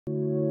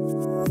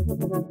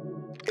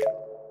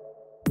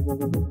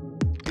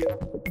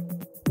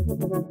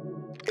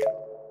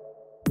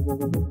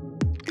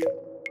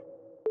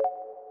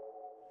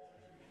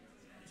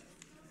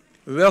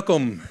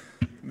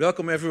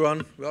Welcome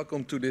everyone.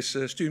 Welcome to this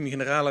Studium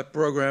Generale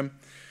program.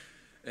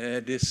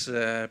 This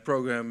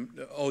program,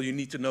 all you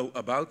need to know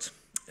about.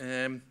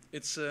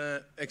 It's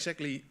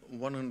exactly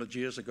 100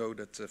 years ago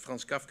that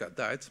Franz Kafka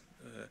died,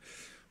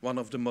 one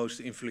of the most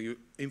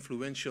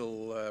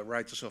influential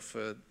writers of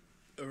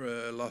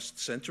last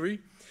century.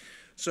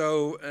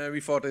 So we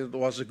thought it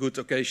was a good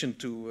occasion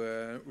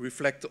to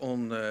reflect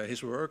on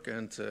his work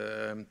and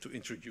to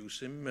introduce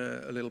him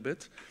a little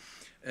bit.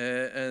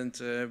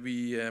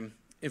 We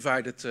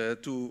invited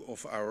two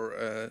of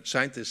our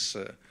scientists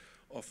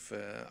of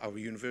our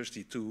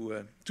university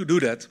to do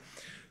that.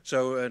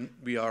 So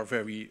we are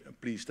very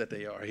pleased that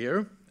they are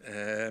here.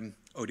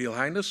 Odile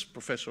Heynders,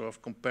 Professor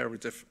of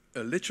Comparative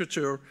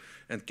Literature,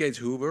 and Kate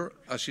Huber,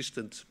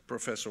 Assistant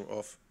Professor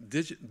of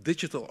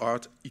Digital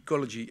Art,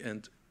 Ecology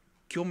and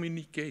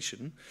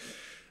Communication.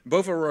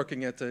 Both are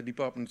working at the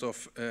Department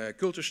of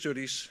Culture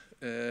Studies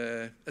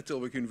at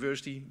Tilburg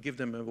University. Give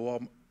them a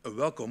warm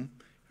welcome.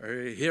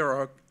 Here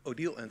are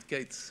Odile and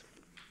Kate.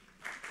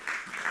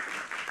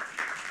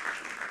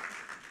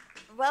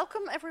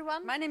 Welcome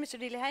everyone. My name is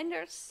Odile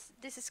Heynders.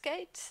 This is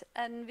Kate,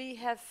 and we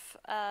have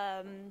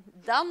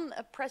done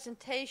a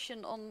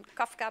presentation on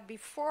Kafka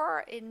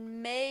before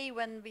in May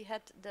when we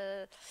had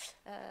the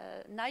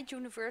night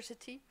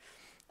university.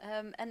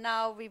 And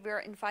now we were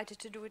invited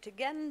to do it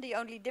again. The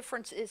only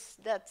difference is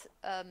that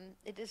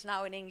it is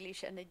now in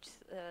English, and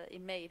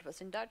in May it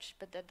was in Dutch,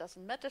 but that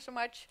doesn't matter so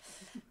much.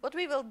 What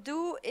we will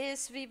do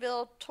is we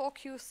will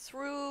talk you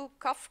through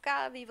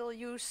Kafka. We will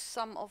use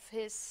some of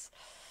his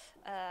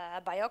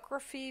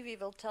biography. We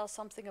will tell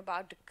something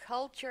about the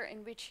culture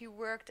in which he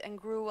worked and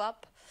grew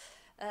up.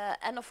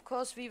 And of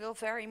course we will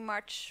very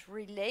much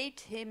relate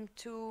him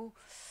to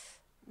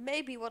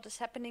maybe what is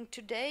happening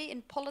today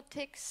in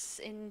politics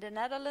in the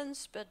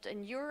Netherlands, but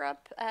in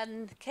Europe.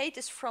 And Kate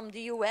is from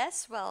the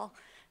US. Well,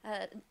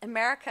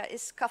 America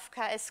is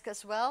Kafkaesque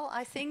as well,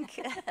 I think,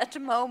 at the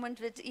moment,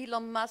 with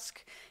Elon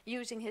Musk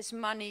using his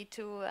money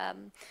to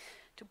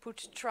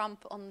put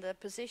Trump on the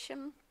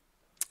position.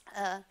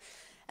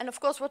 And of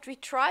course, what we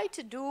try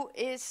to do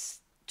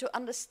is to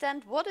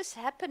understand what is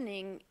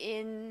happening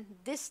in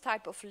this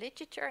type of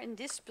literature, in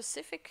this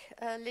specific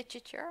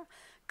literature.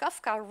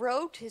 Kafka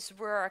wrote his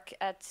work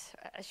at,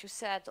 as you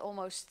said,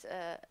 almost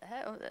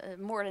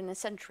more than a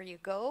century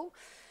ago.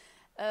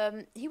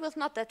 He was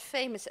not that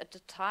famous at the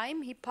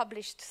time. He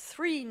published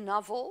 3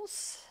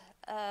 novels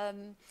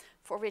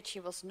for which he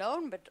was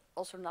known, but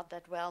also not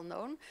that well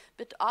known.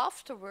 But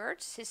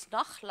afterwards, his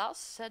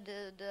Nachlass,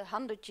 the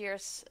 100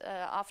 years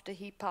after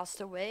he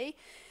passed away,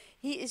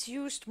 he is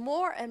used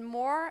more and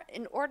more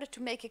in order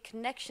to make a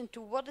connection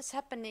to what is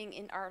happening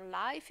in our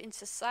life, in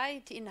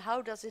society, and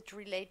how does it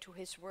relate to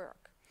his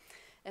work.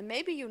 And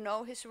maybe you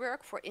know his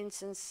work, for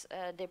instance,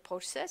 the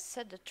Proces,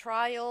 the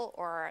trial,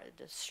 or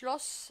the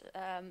Schloss,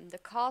 the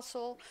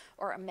castle,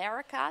 or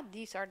America.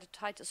 These are the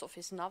titles of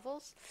his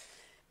novels.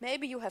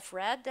 Maybe you have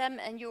read them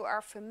and you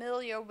are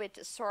familiar with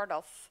a sort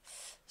of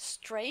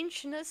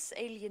strangeness,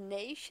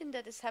 alienation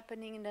that is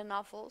happening in the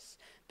novels,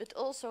 but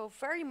also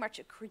very much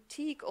a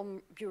critique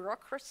on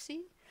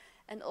bureaucracy,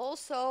 and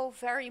also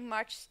very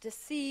much the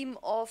theme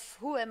of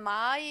who am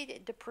I,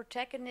 the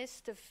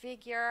protagonist, the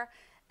figure.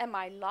 Am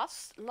I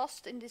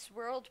lost in this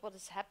world? What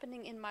is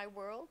happening in my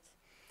world?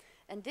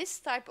 And this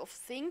type of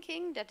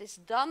thinking that is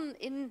done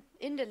in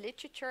the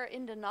literature,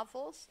 in the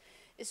novels,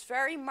 is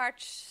very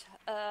much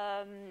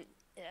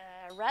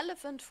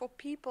relevant for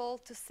people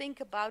to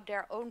think about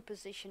their own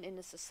position in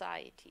the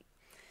society.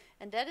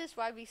 And that is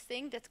why we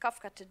think that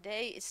Kafka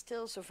today is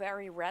still so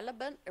very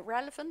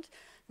relevant,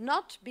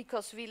 not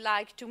because we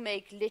like to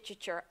make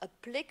literature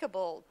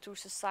applicable to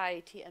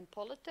society and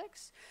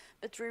politics,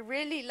 but we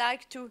really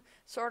like to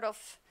sort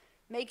of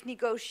make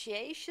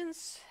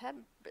negotiations,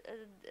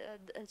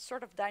 a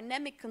sort of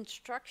dynamic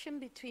construction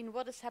between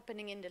what is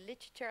happening in the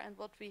literature and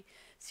what we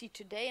see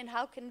today, and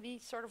how can we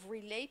sort of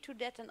relate to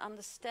that and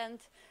understand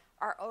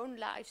our own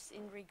lives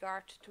in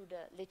regard to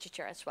the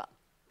literature as well.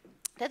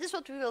 That is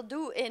what we will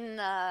do in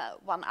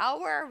 1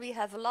 hour. We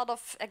have a lot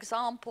of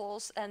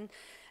examples and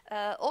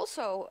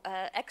also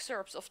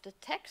excerpts of the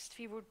text.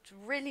 We would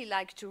really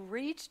like to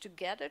read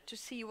together to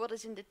see what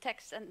is in the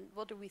text and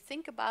what do we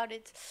think about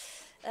it.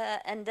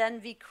 And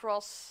then we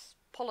cross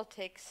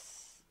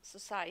politics,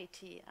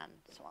 society, and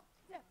so on.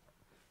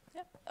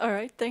 Yeah. All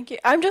right, thank you.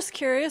 I'm just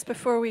curious,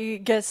 before we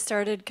get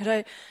started, could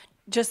I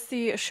just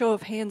see a show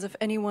of hands if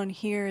anyone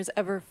here has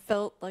ever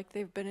felt like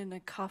they've been in a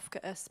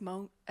Kafkaesque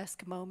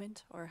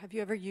moment, or have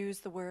you ever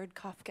used the word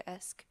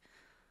Kafkaesque?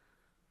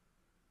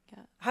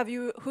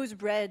 Yeah.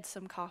 Who's read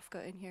some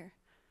Kafka in here?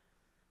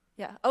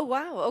 Yeah. Oh,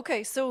 wow.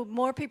 Okay. So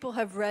more people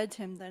have read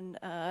him than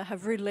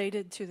have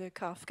related to the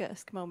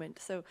Kafkaesque moment.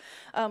 So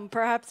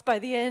perhaps by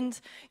the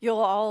end, you'll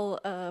all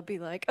be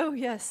like, oh,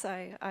 yes,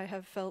 I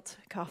have felt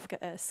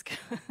Kafkaesque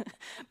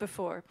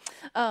before.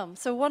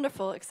 So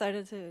wonderful.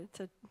 Excited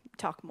to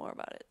talk more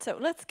about it. So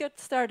let's get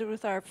started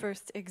with our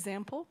first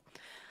example.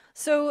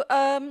 So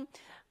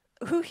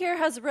who here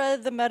has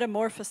read The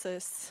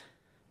Metamorphosis?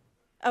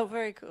 Oh,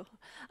 very cool.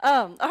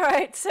 All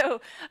right,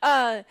 so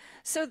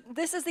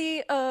this is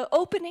the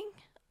opening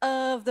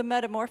of The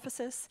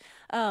Metamorphosis,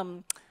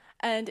 and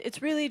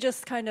it's really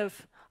just kind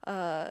of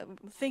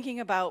thinking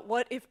about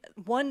what if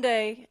one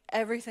day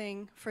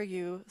everything for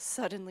you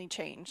suddenly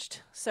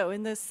changed. So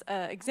in this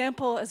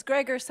example, as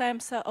Gregor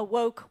Samsa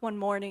awoke one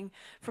morning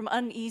from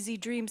uneasy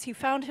dreams, he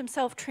found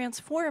himself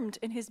transformed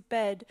in his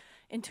bed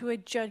into a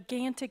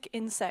gigantic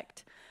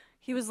insect.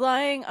 He was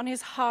lying on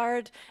his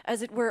hard,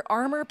 as it were,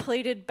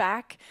 armor-plated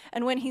back,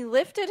 and when he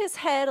lifted his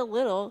head a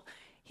little,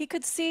 he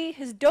could see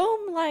his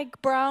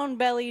dome-like brown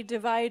belly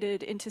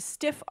divided into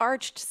stiff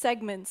arched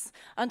segments,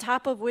 on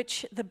top of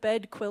which the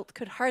bed quilt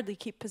could hardly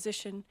keep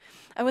position,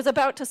 and was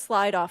about to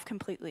slide off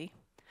completely.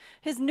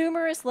 His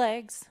numerous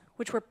legs,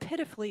 which were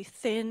pitifully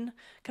thin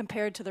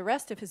compared to the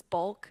rest of his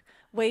bulk,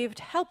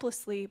 waved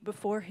helplessly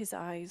before his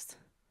eyes.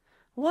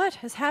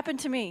 "What has happened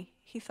to me?"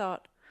 he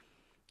thought.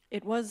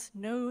 It was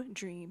no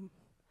dream.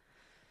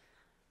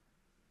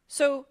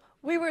 So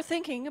we were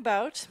thinking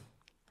about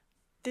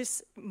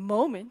this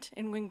moment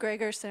in when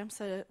Gregor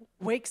Samsa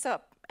wakes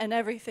up and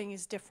everything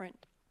is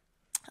different.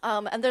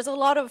 And there's a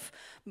lot of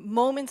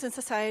moments in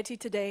society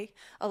today,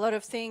 a lot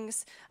of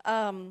things.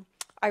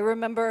 I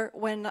remember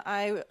when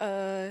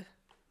I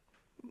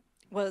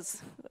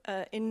was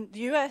in the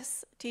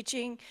US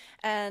teaching,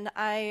 and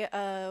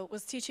I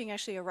was teaching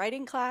actually a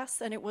writing class,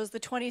 and it was the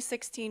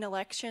 2016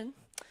 election.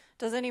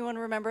 Does anyone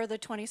remember the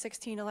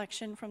 2016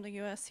 election from the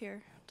US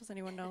here? Does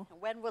anyone know?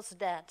 When was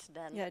that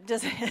then? Yeah,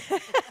 does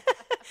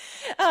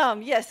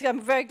yes,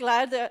 I'm very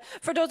glad that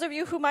for those of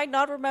you who might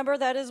not remember,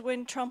 that is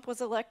when Trump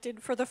was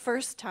elected for the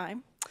first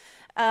time.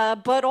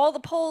 But all the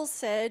polls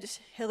said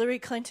Hillary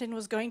Clinton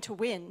was going to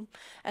win.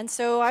 And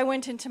so I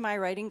went into my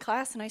writing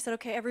class and I said,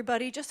 okay,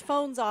 everybody just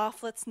phones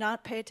off. Let's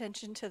not pay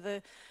attention to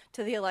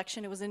the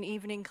election. It was an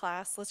evening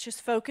class. Let's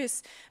just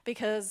focus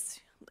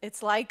because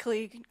it's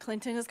likely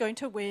Clinton is going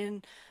to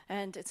win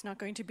and it's not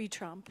going to be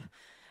Trump.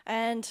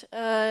 And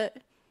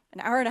an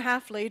hour and a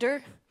half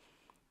later,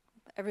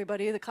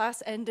 everybody in the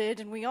class ended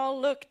and we all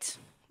looked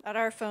at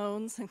our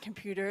phones and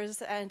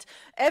computers and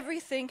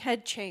everything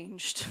had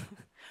changed.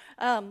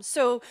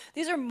 So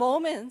these are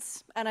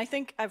moments, and I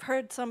think I've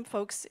heard some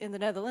folks in the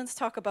Netherlands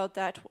talk about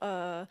that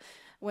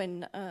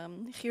when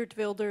Geert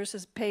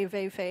Wilders'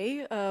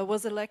 PVV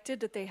was elected,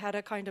 that they had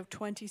a kind of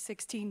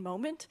 2016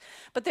 moment.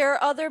 But there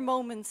are other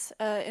moments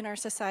in our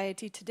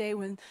society today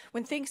when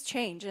things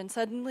change and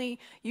suddenly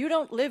you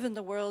don't live in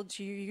the world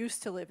you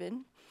used to live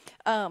in.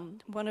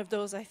 One of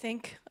those, I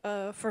think,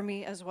 for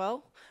me as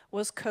well,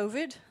 was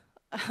COVID.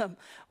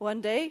 One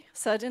day,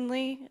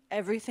 suddenly,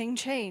 everything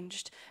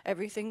changed.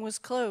 Everything was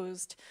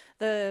closed.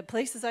 The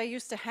places I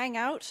used to hang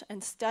out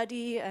and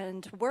study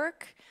and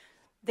work,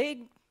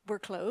 they were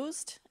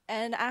closed.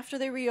 And after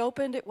they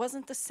reopened, it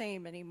wasn't the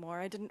same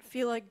anymore. I didn't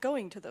feel like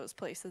going to those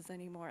places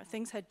anymore.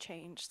 Things had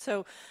changed.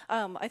 So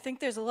I think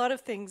there's a lot of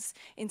things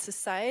in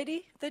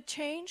society that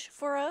change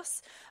for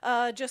us,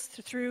 just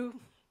through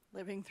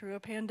living through a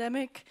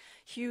pandemic,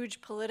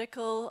 huge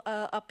political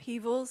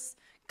upheavals,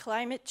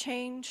 climate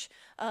change.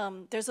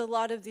 There's a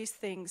lot of these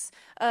things.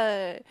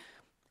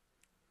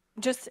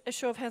 Just a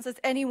show of hands, has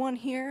anyone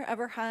here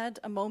ever had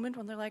a moment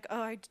when they're like,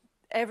 oh,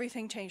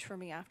 everything changed for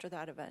me after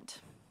that event?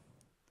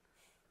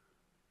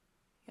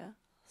 Yeah,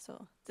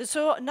 so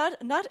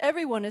not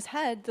everyone has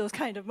had those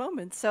kind of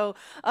moments. So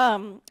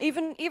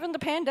even the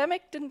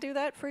pandemic didn't do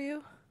that for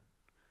you?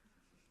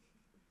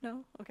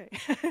 No? Okay.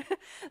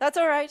 That's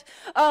all right.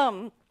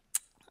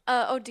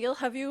 Odile,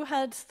 have you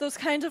had those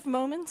kinds of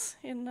moments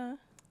in...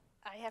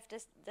 I have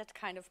that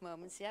kind of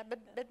moments, yeah.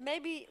 But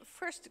maybe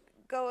first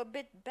go a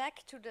bit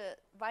back to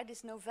why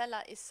this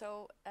novella is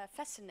so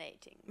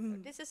fascinating.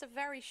 So this is a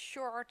very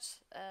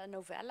short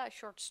novella, a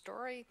short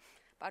story,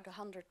 about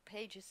 100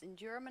 pages in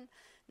German,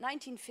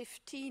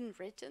 1915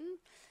 written.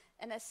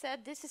 And I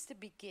said, this is the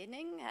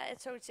beginning.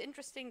 So it's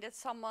interesting that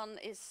someone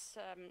is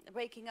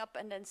waking up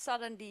and then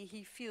suddenly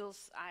he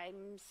feels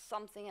I'm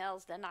something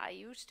else than I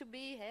used to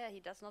be.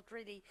 He does not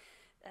really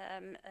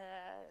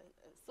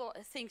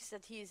thinks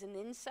that he is an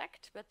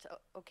insect, but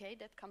okay,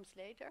 that comes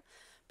later.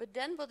 But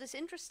then what is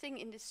interesting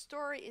in this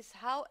story is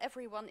how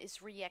everyone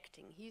is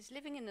reacting. He's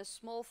living in a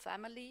small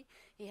family.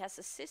 He has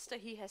a sister,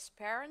 he has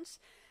parents.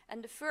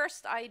 And the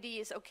first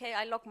idea is, okay,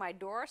 I lock my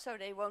door so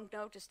they won't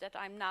notice that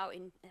I'm now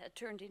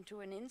turned into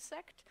an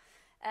insect.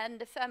 And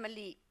the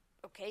family,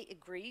 okay,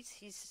 agrees.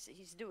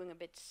 He's doing a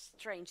bit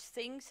strange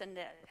things, and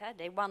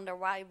they wonder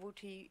why would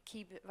he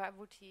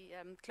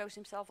close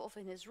himself off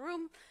in his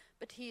room,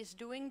 but he is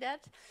doing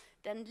that.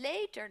 Then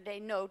later they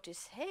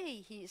notice, hey,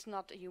 he is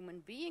not a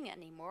human being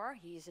anymore.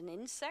 He is an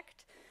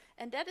insect.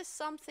 And that is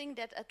something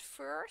that at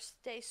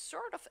first they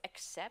sort of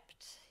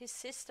accept. His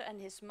sister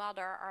and his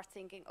mother are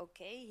thinking,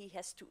 okay, he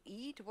has to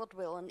eat. What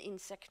will an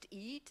insect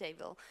eat? They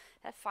will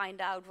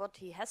find out what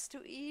he has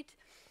to eat.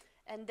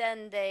 And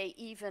then they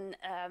even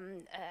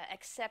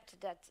accept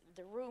that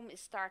the room is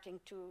starting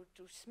to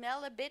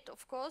smell a bit,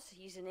 of course.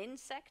 He's an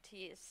insect.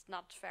 He is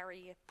not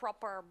very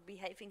proper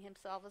behaving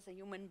himself as a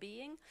human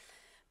being.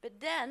 But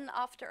then,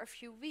 after a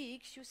few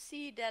weeks, you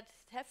see that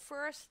at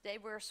first they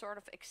were sort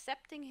of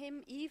accepting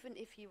him, even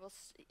if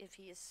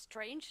he is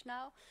strange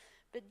now.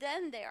 But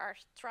then they are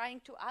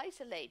trying to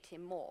isolate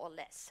him more or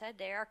less.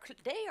 They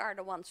are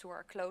the ones who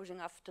are closing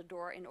off the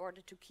door in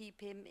order to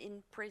keep him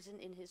in prison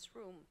in his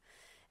room.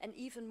 And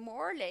even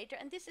more later,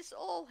 and this is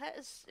all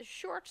a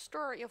short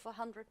story of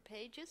 100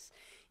 pages,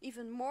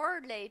 even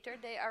more later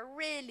they are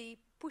really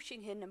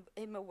pushing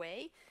him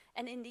away.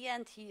 And in the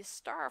end he is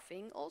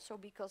starving also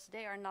because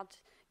they are not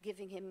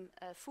giving him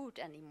food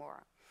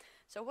anymore.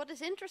 So what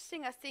is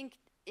interesting, I think,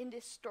 in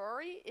this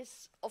story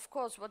is, of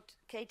course, what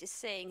Kate is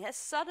saying.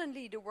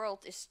 Suddenly the world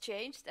is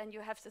changed and you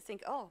have to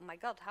think, oh my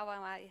God, how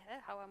am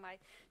I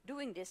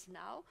doing this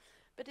now?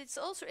 But it's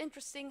also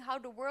interesting how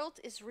the world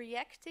is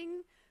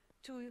reacting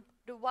to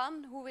the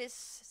one who is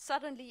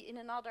suddenly in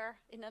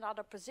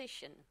another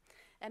position.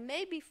 And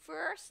maybe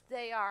first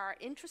they are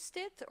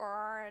interested,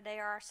 or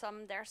there's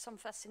some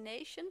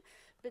fascination,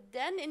 but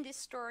then in this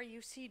story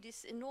you see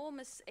this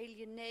enormous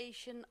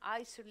alienation,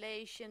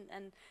 isolation,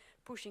 and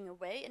pushing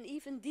away, and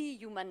even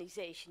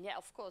dehumanization. Yeah,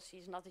 of course,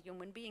 he's not a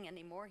human being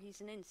anymore,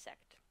 he's an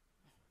insect.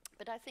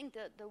 But I think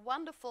the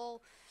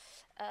wonderful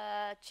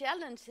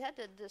challenge,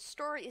 the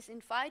story is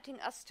inviting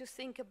us to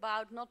think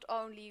about not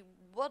only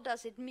what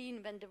does it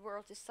mean when the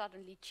world is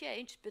suddenly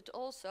changed, but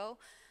also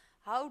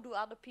how do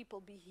other people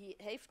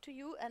behave to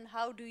you, and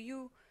how do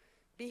you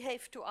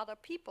behave to other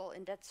people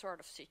in that sort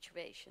of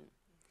situation.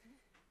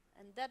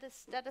 And that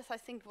is, I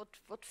think,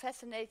 what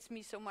fascinates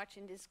me so much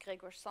in this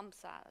Gregor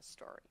Samsa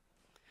story.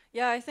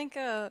 Yeah, I think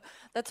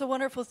that's a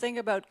wonderful thing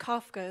about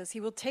Kafka, is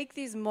he will take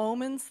these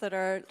moments that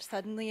are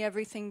suddenly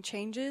everything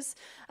changes,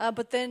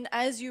 but then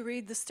as you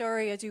read the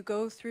story, as you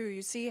go through,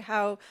 you see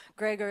how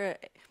Gregor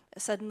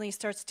suddenly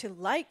starts to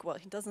like, well,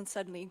 he doesn't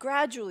suddenly,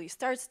 gradually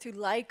starts to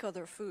like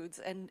other foods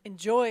and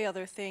enjoy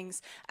other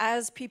things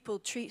as people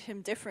treat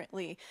him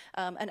differently,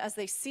 and as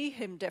they see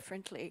him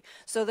differently.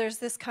 So there's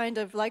this kind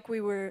of, like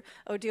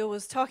Odile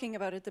was talking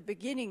about at the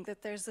beginning,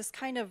 that there's this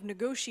kind of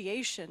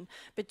negotiation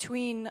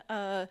between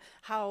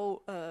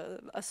how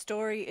a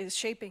story is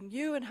shaping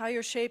you and how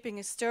you're shaping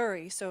a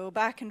story. So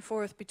back and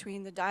forth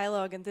between the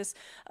dialogue and this,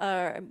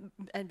 and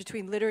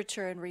between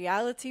literature and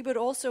reality, but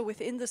also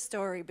within the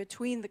story,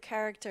 between the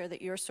character that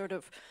you're sort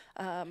of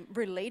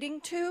relating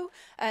to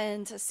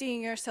and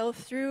seeing yourself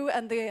through,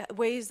 and the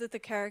ways that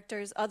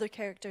the other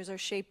characters are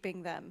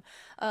shaping them.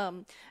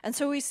 And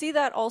so we see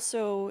that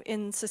also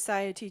in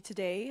society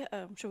today,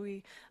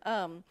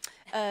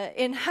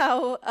 in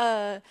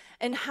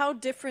how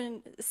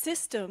different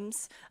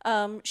systems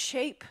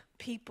shape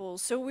people.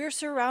 So we're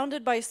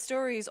surrounded by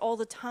stories all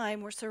the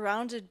time. We're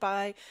surrounded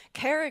by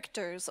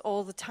characters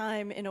all the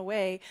time, in a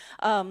way,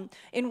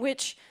 in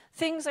which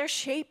things are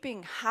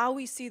shaping how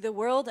we see the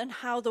world and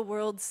how the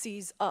world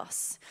sees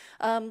us.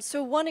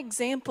 So one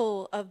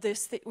example of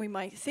this that we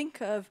might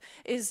think of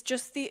is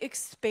just the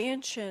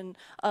expansion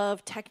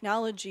of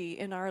technology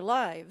in our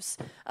lives.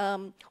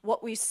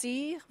 What we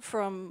see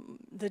from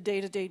the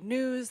day-to-day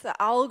news, the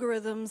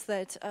algorithms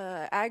that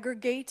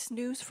aggregate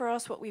news for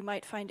us, what we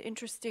might find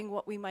interesting,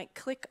 what we might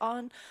click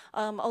on,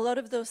 a lot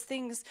of those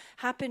things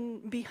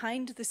happen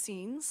behind the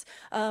scenes.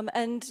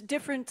 And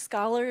different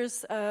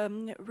scholars,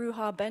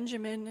 Ruha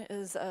Benjamin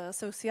is a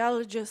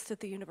sociologist at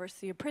the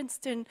University of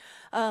Princeton,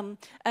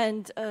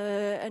 and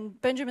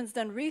Benjamin's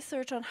done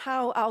research on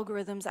how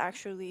algorithms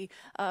actually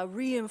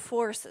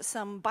reinforce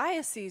some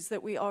biases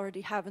that we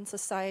already have in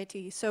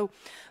society. So,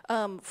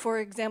 for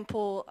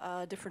example,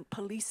 different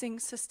policing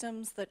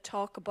systems that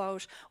talk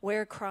about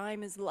where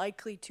crime is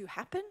likely to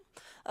happen,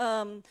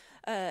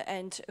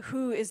 and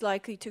who is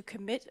likely to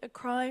commit a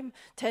crime,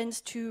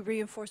 tends to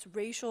reinforce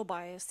racial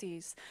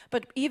biases.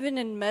 But even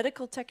in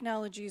medical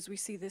technologies, we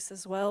see this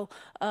as well,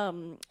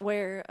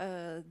 where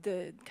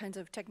the kinds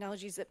of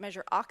technologies that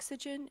measure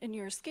oxygen in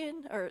your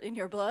skin or in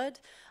your blood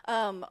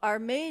are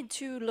made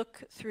to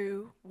look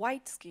through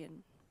white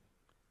skin.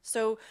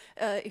 So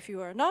if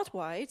you are not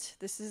white,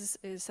 this is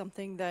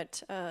something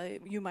that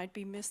you might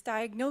be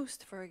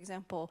misdiagnosed, for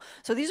example.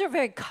 So these are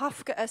very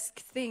Kafkaesque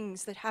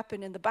things that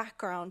happen in the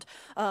background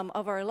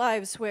of our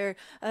lives, where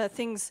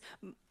things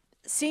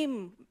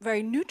seem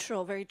very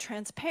neutral, very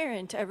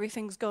transparent,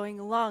 everything's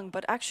going along,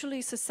 but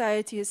actually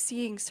society is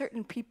seeing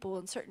certain people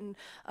in certain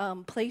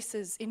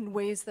places in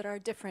ways that are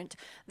different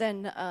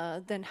than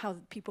how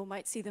people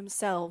might see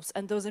themselves,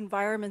 and those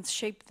environments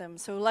shape them.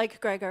 So like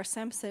Gregor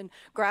Samsa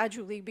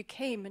gradually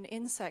became an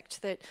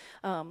insect that,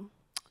 I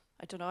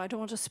don't know, I don't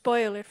want to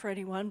spoil it for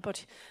anyone,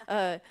 but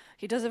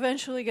he does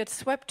eventually get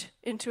swept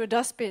into a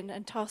dustbin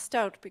and tossed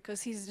out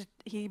because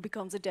he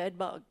becomes a dead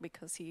bug,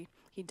 because he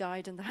he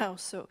died in the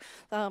house.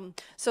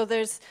 So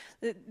there's,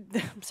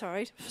 I'm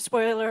sorry,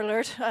 spoiler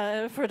alert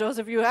for those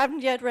of you who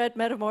haven't yet read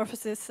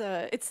Metamorphosis.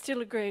 It's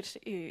still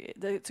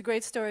it's a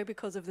great story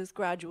because of this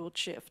gradual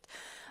shift.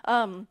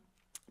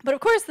 But of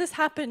course, this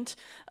happened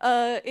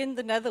in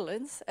the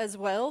Netherlands as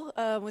well,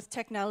 with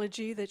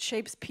technology that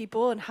shapes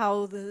people and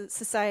how the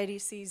society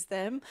sees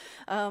them,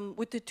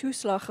 with the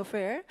toeslag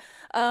affair.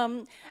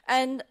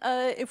 And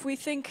if we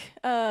think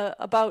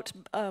about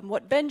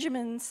what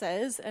Benjamin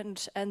says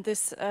and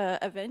this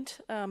event,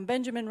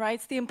 Benjamin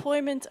writes, the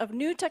employment of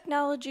new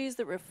technologies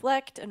that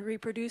reflect and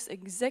reproduce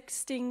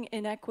existing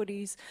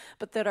inequities,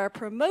 but that are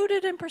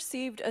promoted and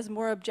perceived as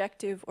more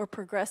objective or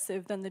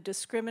progressive than the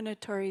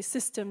discriminatory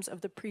systems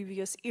of the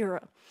previous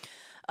era.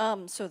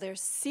 So they're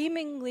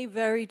seemingly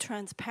very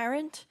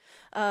transparent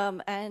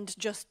and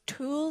just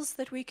tools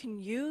that we can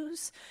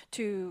use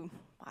to,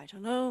 I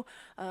don't know,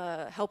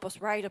 help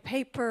us write a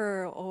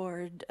paper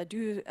or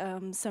do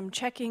some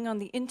checking on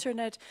the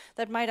internet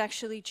that might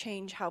actually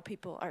change how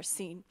people are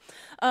seen.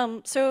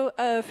 So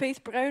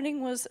Faith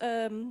Browning was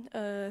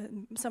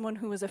someone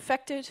who was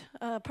affected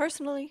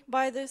personally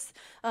by this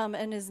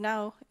and is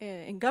now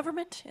in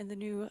government, in the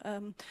new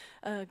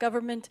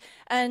government.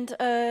 And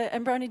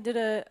Browning did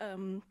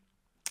a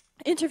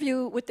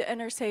interview with the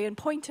NRC and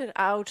pointed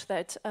out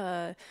that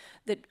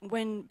that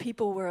when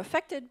people were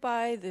affected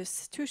by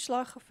this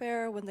toeslag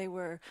affair, when they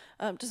were,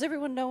 does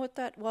everyone know what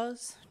that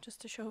was?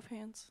 Just a show of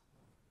hands.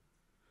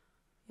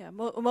 Yeah,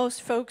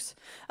 most folks.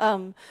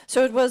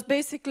 So it was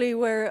basically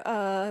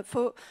where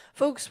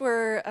folks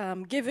were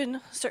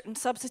given certain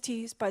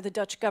subsidies by the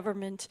Dutch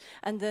government,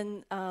 and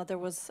then there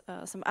was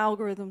some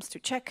algorithms to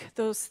check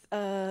those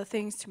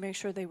things to make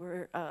sure they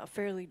were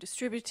fairly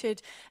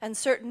distributed, and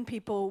certain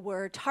people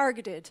were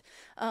targeted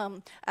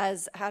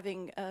as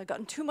having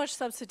gotten too much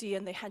subsidy,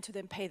 and they had to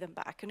then pay them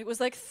back. And it was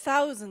like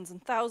thousands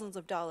and thousands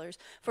of dollars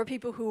for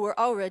people who were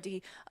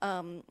already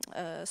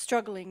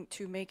struggling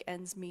to make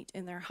ends meet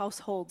in their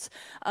households.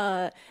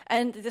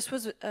 And this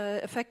was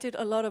affected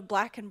a lot of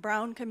black and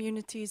brown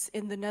communities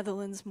in the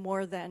Netherlands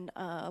more than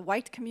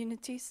white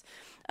communities.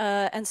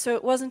 And so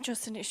it wasn't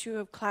just an issue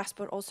of class,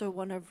 but also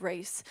one of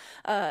race.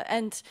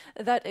 And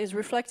that is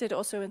reflected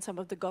also in some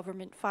of the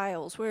government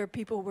files, where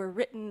people were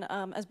written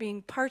as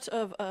being part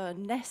of a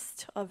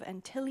nest of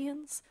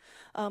Antillians,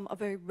 a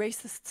very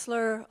racist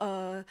slur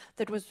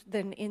that was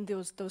then in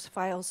those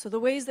files. So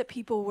the ways that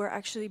people were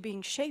actually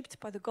being shaped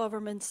by the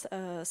government's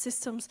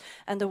systems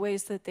and the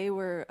ways that they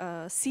were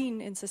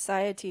seen in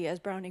society, as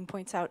Browning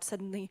points out,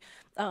 suddenly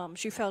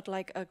she felt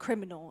like a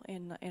criminal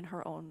in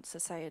her own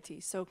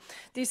society. So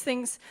these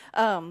things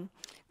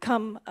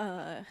come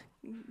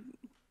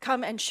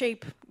and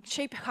shape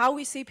how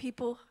we see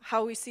people,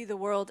 how we see the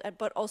world,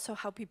 but also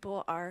how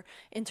people are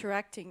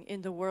interacting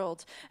in the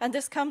world. And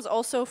this comes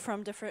also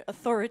from different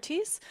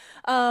authorities,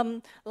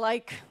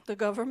 like the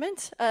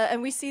government.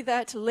 And we see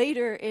that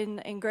later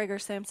in Gregor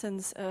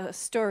Samson's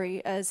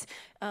story as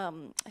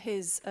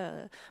his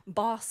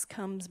boss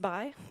comes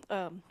by.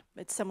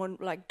 It's someone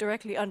like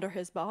directly under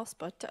his boss,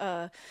 but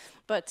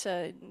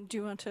do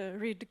you want to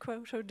read the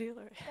quote,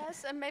 Odile?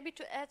 Yes, and maybe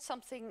to add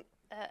something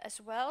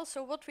as well.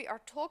 So what we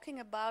are talking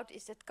about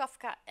is that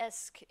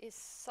Kafkaesque is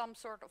some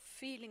sort of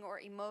feeling or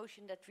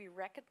emotion that we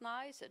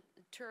recognize, a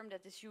term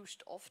that is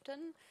used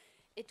often.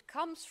 It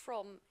comes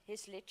from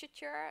his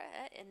literature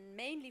and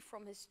mainly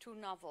from his two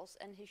novels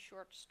and his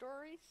short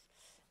stories.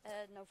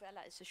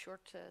 Novella is a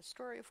short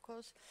story, of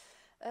course.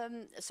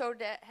 So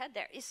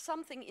there is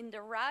something in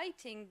the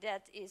writing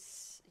that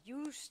is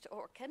used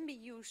or can be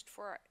used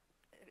for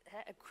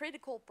a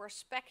critical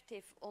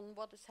perspective on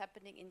what is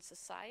happening in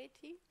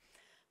society.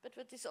 But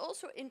what is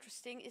also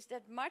interesting is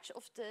that much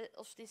of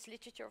this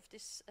literature, of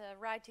this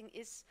writing,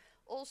 is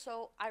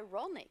also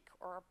ironic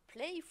or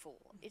playful.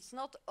 It's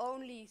not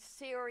only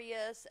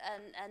serious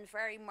and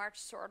very much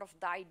sort of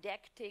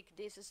didactic,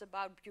 this is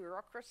about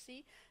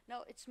bureaucracy.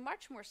 No, it's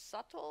much more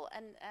subtle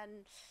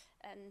and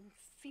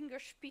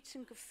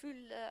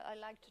Fingerspitzengefühl, I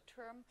like the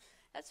term.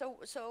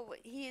 So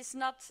he is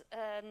not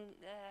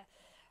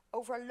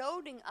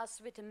overloading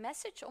us with a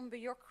message on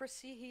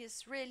bureaucracy. He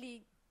is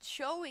really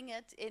showing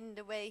it in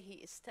the way he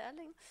is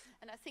telling.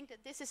 And I think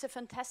that this is a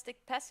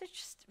fantastic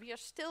passage. We are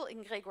still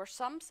in Gregor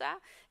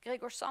Samsa.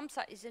 Gregor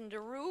Samsa is in the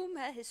room.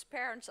 His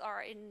parents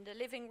are in the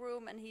living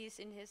room and he is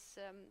in his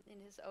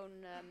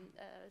own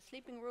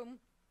sleeping room.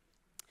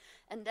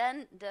 And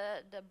then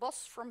the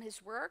boss from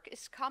his work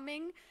is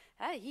coming.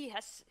 He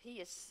has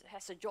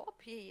a job.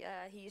 He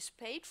is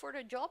paid for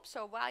the job.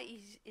 So why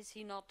is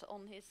he not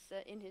on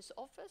in his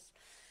office?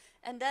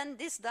 And then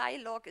this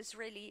dialogue is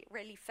really,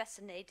 really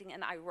fascinating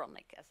and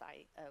ironic, as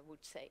I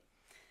would say.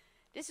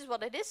 This is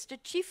what it is. The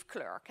chief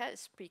clerk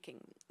is speaking.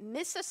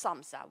 Mr.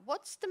 Samsa,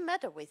 what's the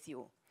matter with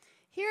you?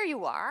 Here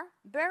you are,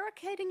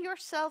 barricading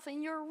yourself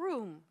in your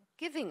room,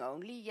 giving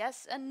only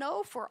yes and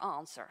no for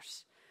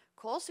answers,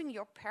 causing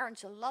your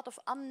parents a lot of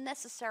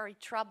unnecessary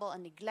trouble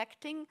and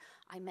neglecting,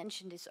 I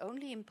mention this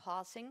only in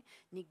passing,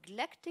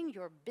 neglecting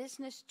your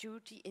business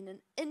duty in an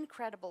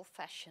incredible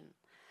fashion.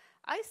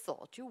 I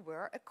thought you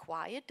were a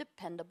quiet,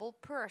 dependable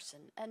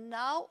person, and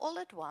now all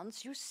at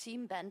once you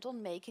seem bent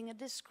on making a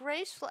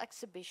disgraceful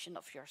exhibition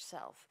of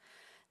yourself.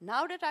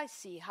 Now that I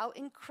see how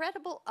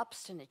incredible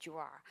obstinate you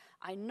are,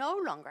 I no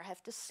longer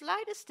have the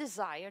slightest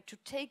desire to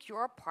take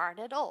your part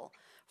at all.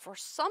 For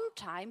some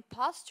time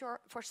past,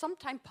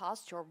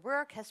 your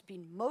work has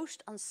been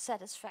most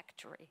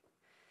unsatisfactory.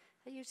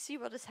 You see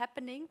what is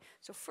happening?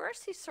 So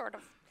first he's sort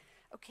of,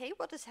 okay,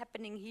 what is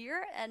happening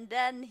here? And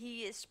then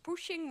he is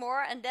pushing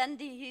more, and then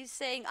he's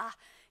saying,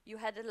 you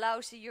had a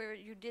lousy,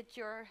 you did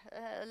your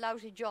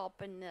lousy job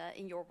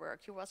in your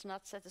work. You was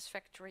not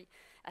satisfactory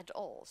at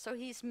all. So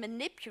he's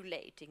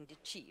manipulating the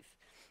chief.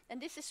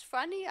 And this is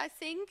funny, I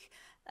think,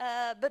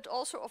 but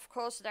also, of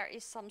course, there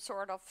is some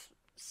sort of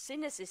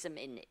cynicism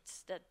in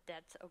it,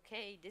 that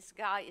okay, this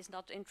guy is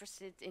not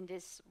interested in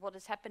this, what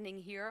is happening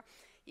here.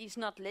 He's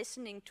not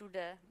listening to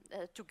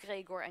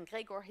Gregor, and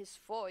Gregor, his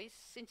voice,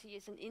 since he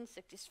is an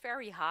insect, is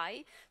very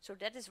high, so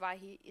that is why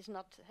he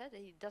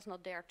does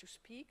not dare to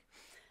speak.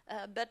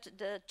 But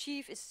the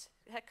chief is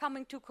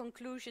coming to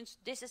conclusions.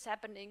 This is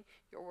happening.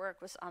 Your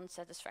work was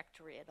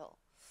unsatisfactory at all.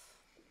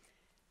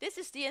 This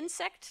is the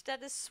insect.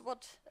 That is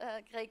what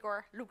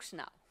Gregor looks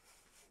now.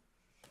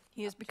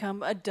 He has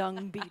become a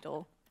dung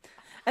beetle.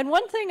 And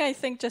one thing I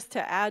think, just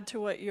to add to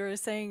what you're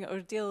saying,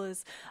 Odile,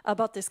 is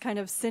about this kind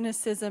of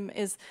cynicism,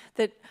 is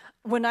that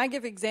when I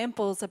give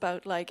examples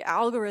about like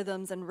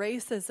algorithms and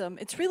racism,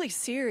 it's really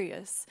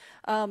serious.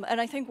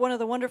 And I think one of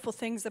the wonderful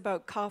things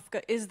about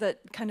Kafka is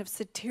that kind of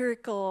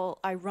satirical,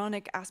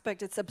 ironic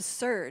aspect. It's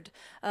absurd.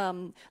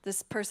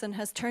 This person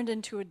has turned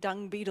into a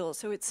dung beetle.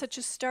 So it's such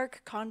a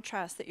stark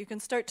contrast that you can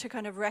start to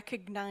kind of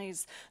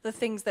recognize the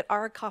things that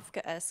are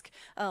Kafkaesque,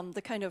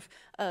 the kind of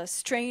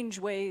strange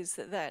ways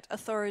that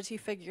authority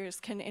figures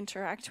can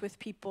interact with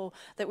people,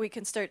 that we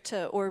can start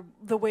to, or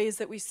the ways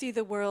that we see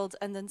the world,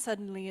 and then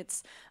suddenly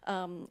it's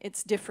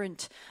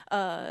different.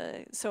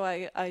 So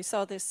I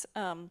saw this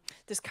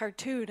this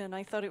cartoon, and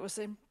I thought it was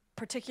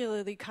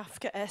particularly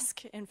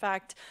Kafkaesque. In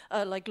fact,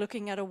 like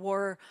looking at a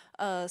war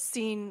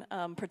scene,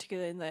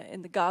 particularly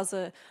in the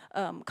Gaza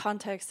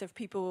context of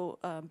people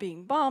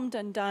being bombed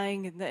and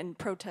dying, and then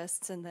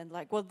protests, and then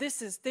like, well,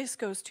 this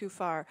goes too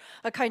far.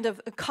 A kind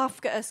of a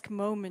Kafkaesque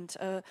moment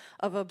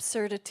of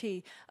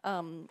absurdity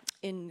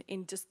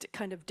in just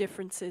kind of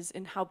differences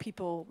in how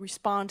people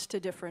respond to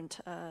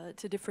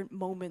different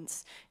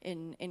moments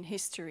in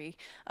history.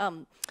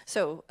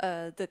 So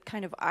the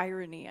kind of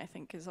irony, I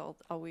think, is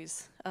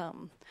always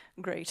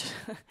great.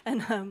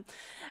 And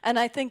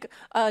I think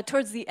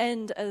towards the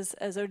end,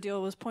 as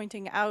Odile was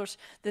pointing out,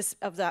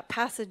 of that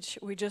passage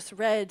we just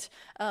read,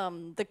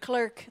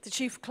 the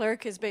chief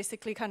clerk is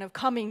basically kind of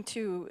coming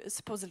to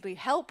supposedly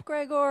help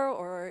Gregor,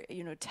 or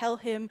tell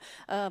him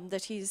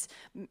that he's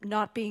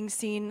not being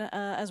seen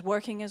as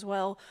working as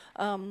well.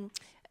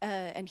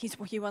 And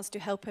he wants to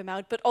help him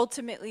out, but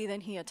ultimately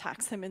then he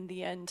attacks him in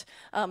the end.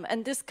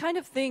 And this kind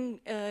of thing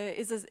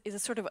is a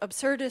sort of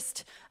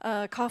absurdist,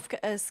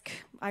 Kafkaesque,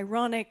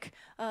 ironic,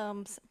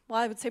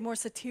 I would say more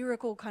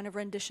satirical kind of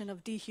rendition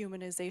of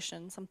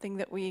dehumanization, something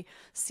that we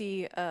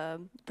see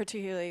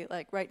particularly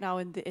like right now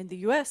in the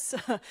U.S.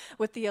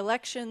 with the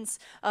elections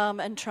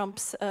and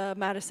Trump's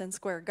Madison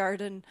Square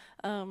Garden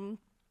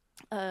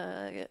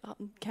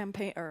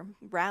campaign or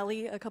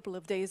rally a couple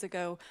of days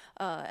ago,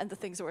 and the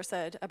things that were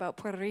said about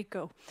Puerto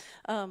Rico.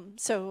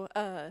 So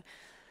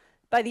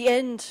by the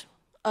end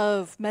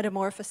of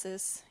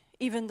Metamorphosis,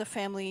 even the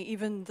family,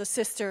 even the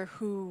sister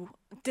who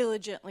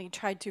diligently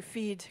tried to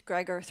feed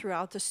Gregor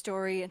throughout the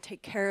story and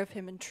take care of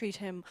him and treat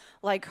him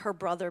like her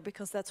brother,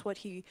 because that's what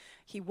he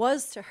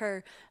was to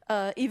her,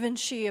 even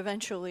she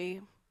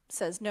eventually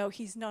says, no,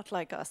 he's not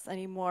like us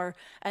anymore.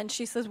 And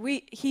she says,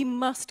 he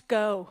must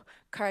go,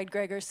 cried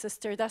Gregor's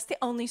sister. That's the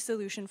only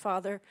solution,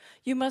 Father.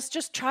 You must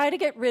just try to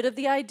get rid of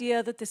the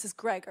idea that this is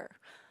Gregor.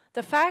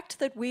 The fact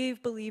that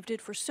we've believed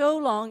it for so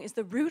long is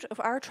the root of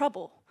our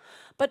trouble.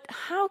 But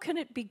how can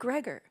it be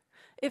Gregor?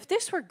 If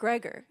this were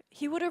Gregor,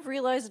 he would have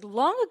realized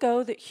long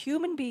ago that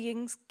human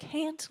beings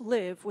can't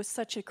live with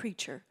such a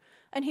creature,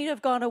 and he'd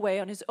have gone away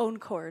on his own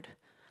accord.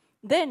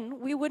 Then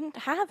we wouldn't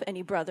have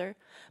any brother,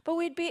 but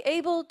we'd be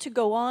able to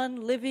go on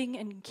living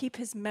and keep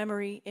his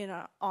memory in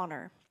our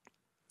honor.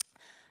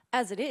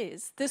 As it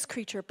is, this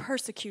creature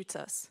persecutes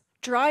us,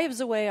 drives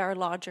away our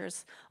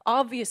lodgers,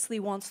 obviously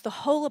wants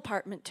the whole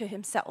apartment to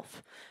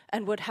himself,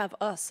 and would have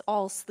us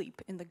all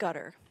sleep in the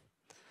gutter.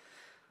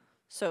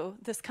 So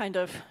this kind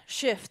of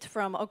shift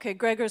from, okay,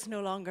 Gregor's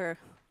no longer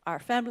our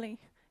family,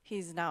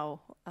 he's now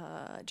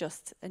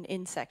just an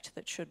insect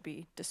that should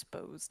be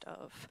disposed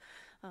of.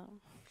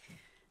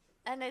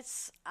 And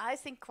it's, I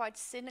think, quite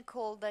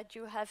cynical that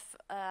you have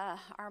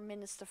our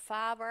Minister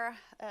Faber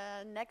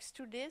next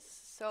to this.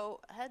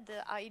 So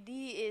the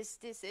idea is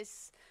this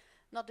is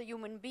not a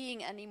human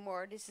being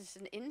anymore, this is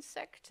an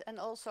insect. And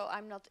also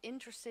I'm not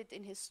interested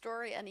in his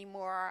story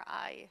anymore.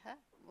 I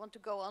want to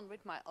go on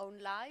with my own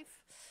life.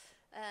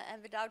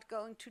 And without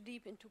going too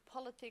deep into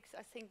politics,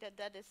 I think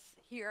that is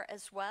here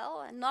as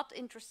well. And not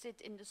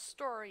interested in the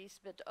stories,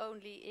 but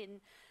only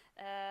in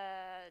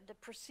the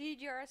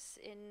procedures,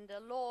 in the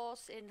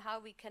laws, in how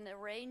we can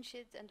arrange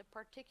it, and the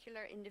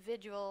particular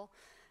individual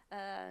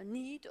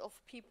need of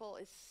people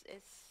is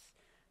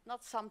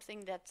not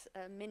something that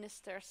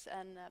ministers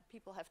and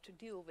people have to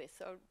deal with.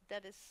 So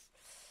that is,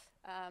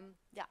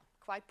 yeah,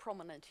 quite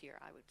prominent here,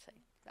 I would say.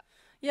 Yeah.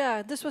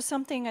 Yeah, this was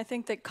something I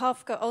think that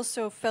Kafka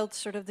also felt,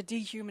 sort of the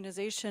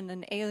dehumanization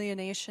and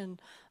alienation.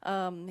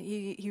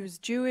 He was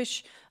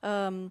Jewish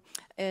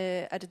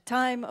at a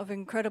time of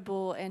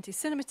incredible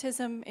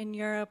anti-Semitism in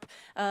Europe,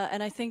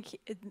 and I think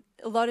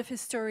a lot of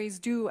his stories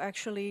do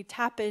actually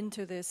tap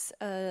into this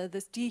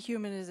this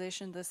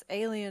dehumanization, this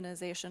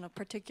alienization of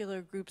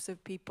particular groups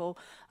of people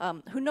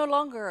who no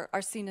longer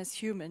are seen as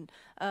human.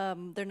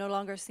 They're no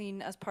longer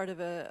seen as part of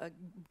a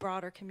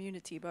broader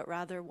community, but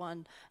rather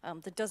one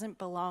that doesn't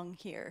belong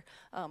here,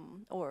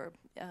 or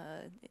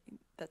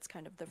that's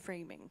kind of the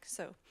framing.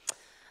 So.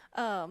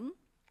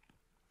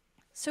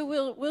 So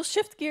we'll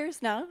shift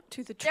gears now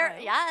to the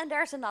trial. Yeah, and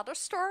there's another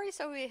story.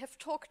 So we have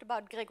talked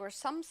about Gregor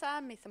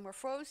Samsa,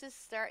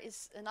 Metamorphosis. There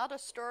is another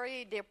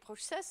story, the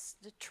process,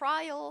 the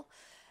trial,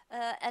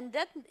 and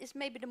that is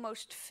maybe the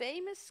most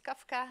famous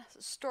Kafka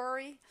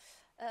story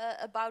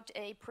about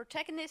a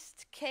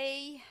protagonist,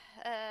 K.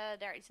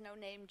 There is no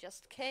name,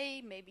 just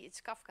K. Maybe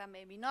it's Kafka,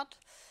 maybe not.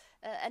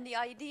 And the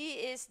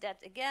idea is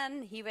that,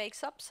 again, he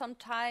wakes up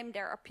sometime,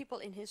 there are people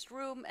in his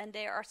room, and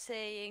they are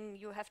saying,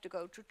 you have to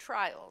go to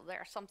trial.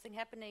 There's something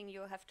happening,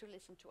 you have to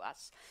listen to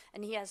us.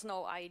 And he has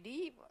no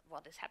idea,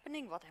 what is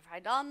happening, what have I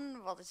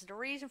done, what is the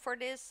reason for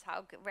this,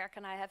 where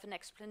can I have an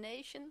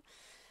explanation?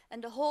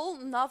 And the whole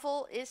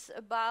novel is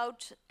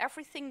about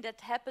everything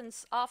that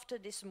happens after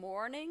this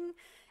morning,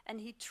 and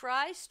he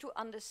tries to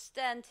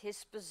understand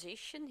his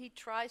position, he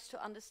tries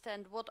to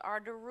understand what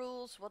are the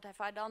rules, what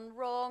have I done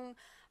wrong,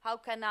 how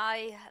can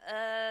I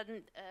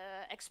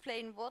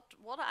explain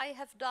what I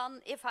have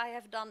done, if I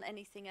have done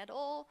anything at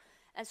all,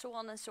 and so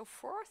on and so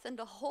forth. And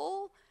the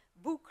whole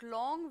book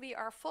long, we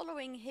are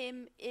following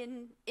him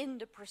in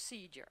the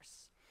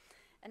procedures.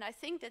 And I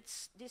think that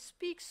this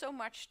speaks so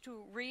much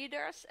to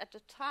readers at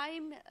the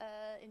time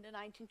in the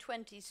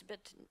 1920s,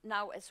 but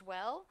now as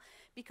well,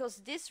 because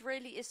this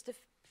really is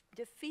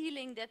the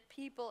feeling that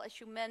people, as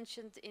you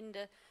mentioned, in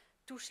the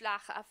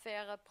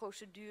toeslagenaffaire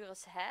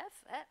procedures have.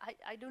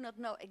 I do not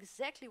know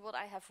exactly what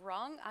I have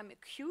wrong. I'm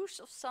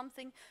accused of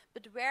something,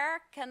 but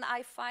where can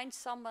I find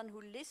someone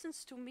who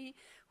listens to me,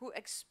 who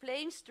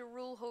explains the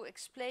rule, who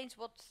explains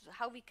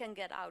how we can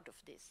get out of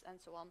this, and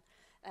so on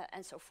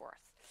and so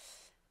forth.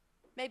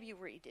 Maybe you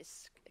read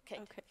this,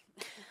 Kate. Okay.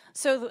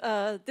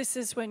 So this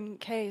is when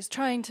Kay is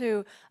trying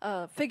to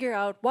figure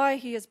out why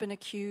he has been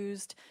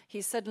accused.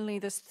 He's suddenly,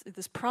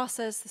 this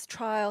process, this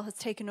trial has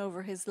taken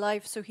over his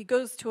life, so he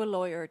goes to a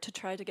lawyer to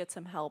try to get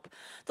some help.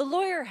 The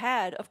lawyer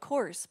had, of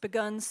course,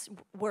 begun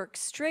work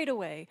straight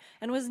away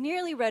and was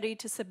nearly ready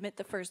to submit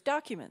the first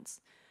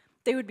documents.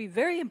 They would be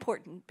very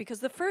important because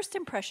the first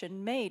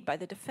impression made by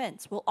the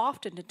defense will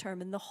often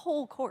determine the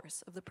whole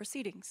course of the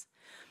proceedings.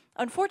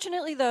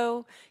 Unfortunately,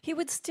 though, he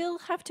would still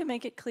have to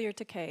make it clear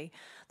to Kay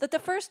that the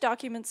first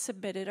documents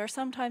submitted are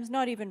sometimes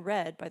not even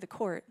read by the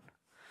court.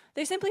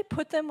 They simply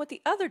put them with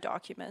the other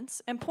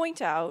documents and point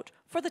out,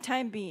 for the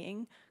time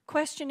being,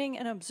 questioning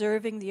and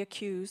observing the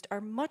accused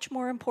are much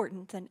more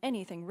important than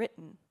anything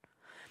written.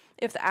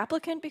 If the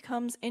applicant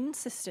becomes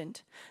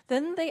insistent,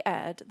 then they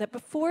add that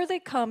before they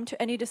come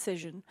to any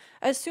decision,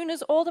 as soon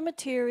as all the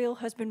material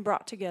has been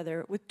brought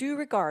together, with due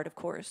regard, of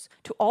course,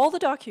 to all the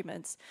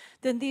documents,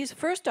 then these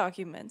first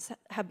documents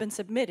have been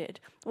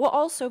submitted will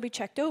also be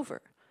checked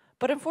over.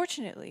 But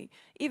unfortunately,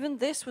 even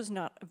this was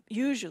not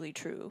usually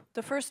true.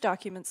 The first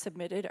documents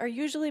submitted are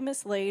usually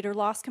mislaid or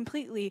lost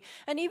completely,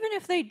 and even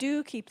if they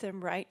do keep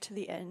them right to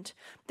the end,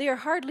 they are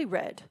hardly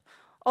read,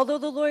 although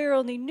the lawyer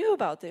only knew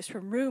about this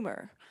from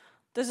rumor.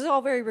 This is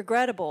all very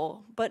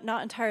regrettable, but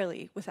not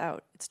entirely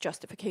without its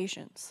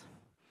justifications.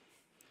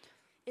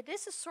 It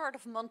is a sort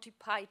of Monty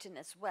Python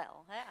as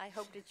well. I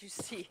hope that you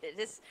see it.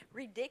 It's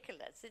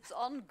ridiculous. It's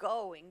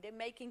ongoing. They're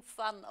making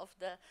fun of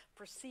the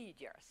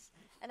procedures.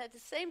 And at the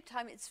same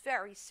time, it's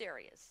very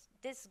serious.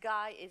 This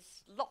guy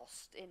is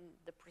lost in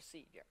the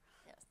procedure.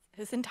 Yes.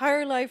 His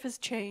entire life has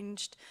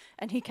changed,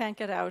 and he can't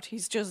get out.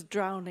 He's just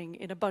drowning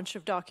in a bunch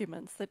of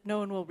documents that no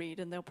one will read,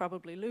 and they'll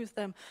probably lose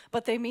them,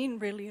 but they mean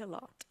really a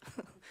lot.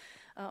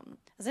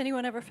 Has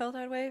anyone ever felt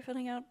that way,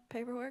 filling out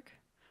paperwork?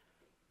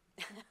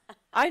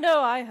 I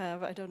know I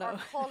have, I don't know. Or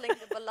calling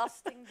the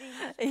belasting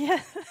dienst.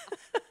 Yeah,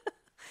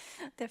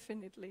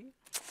 definitely.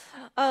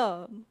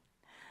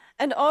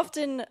 And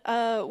often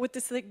with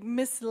this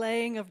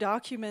mislaying of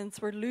documents,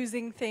 we're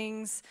losing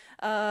things,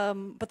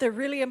 but they're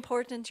really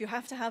important. You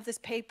have to have this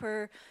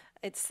paper.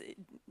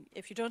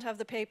 If you don't have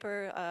the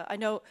paper, I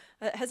know,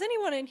 has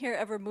anyone in here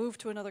ever moved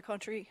to another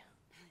country?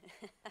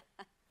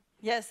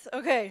 Yes,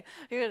 okay,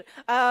 good.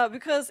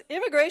 Because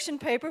immigration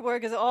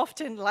paperwork is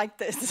often like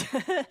this.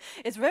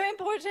 It's very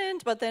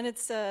important, but then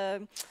it's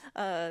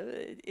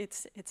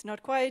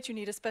not quite. You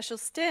need a special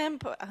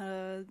stamp,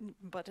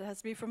 but it has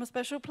to be from a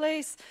special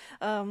place.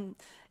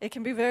 It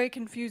can be very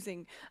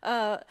confusing.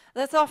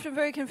 That's often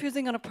very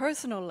confusing on a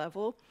personal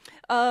level,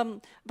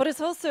 but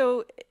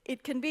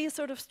it can be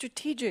sort of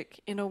strategic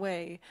in a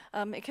way.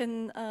 It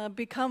can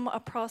become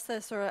a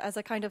process or as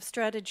a kind of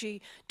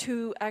strategy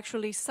to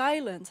actually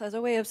silence as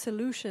a way of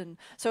solution.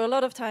 So a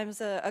lot of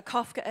times a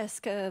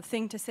Kafkaesque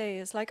thing to say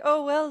is like,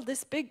 oh, well,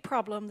 this big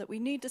problem that we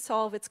need to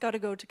solve, it's got to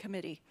go to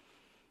committee.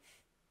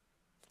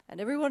 And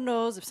everyone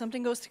knows if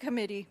something goes to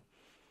committee,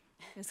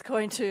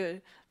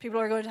 people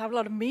are going to have a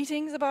lot of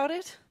meetings about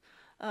it,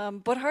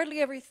 but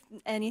hardly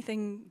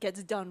anything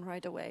gets done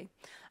right away.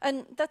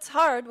 And that's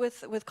hard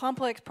with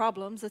complex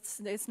problems.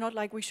 It's not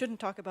like we shouldn't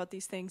talk about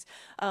these things,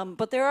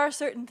 but there are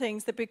certain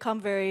things that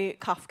become very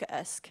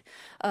Kafkaesque.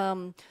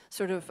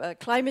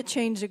 Climate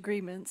change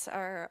agreements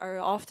are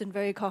often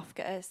very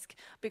Kafkaesque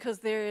because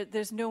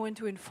there's no one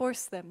to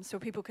enforce them. So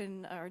people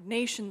or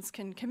nations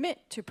can commit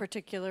to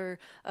particular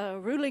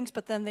rulings,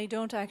 but then they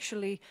don't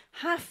actually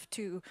have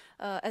to.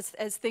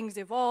 As things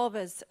evolve,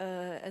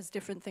 as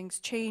different things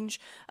change,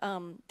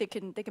 they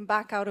can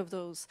back out of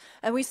those.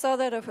 And we saw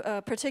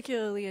that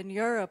particularly in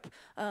Europe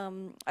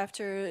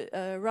after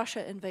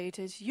Russia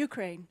invaded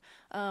Ukraine.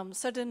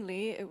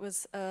 Suddenly it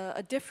was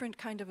a different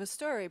kind of a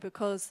story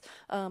because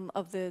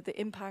of the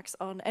impacts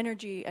on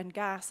energy and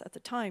gas at the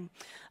time.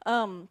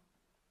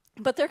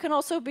 But there can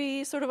also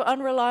be sort of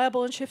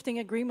unreliable and shifting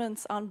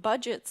agreements on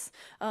budgets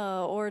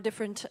or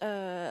different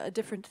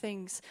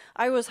things.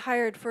 I was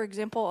hired, for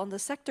example, on the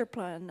sector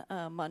plan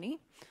money.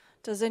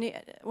 Does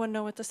anyone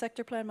know what the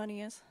sector plan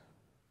money is?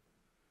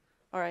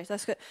 All right,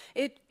 that's good.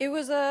 It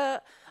was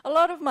a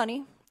lot of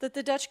money that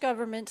the Dutch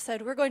government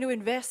said, we're going to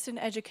invest in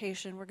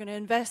education, we're going to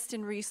invest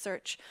in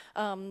research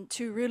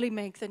to really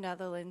make the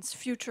Netherlands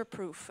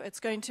future-proof. It's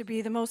going to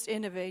be the most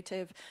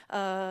innovative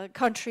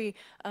country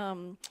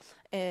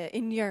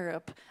in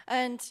Europe.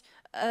 And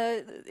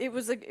it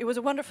was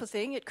a wonderful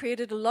thing. It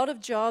created a lot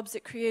of jobs.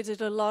 It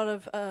created a lot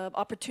of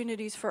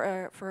opportunities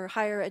for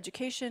higher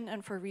education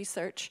and for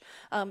research.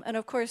 And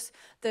of course,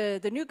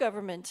 the new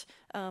government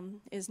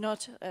is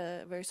not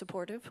very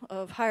supportive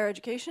of higher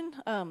education.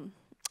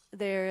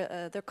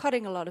 They're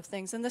cutting a lot of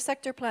things, and the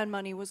sector plan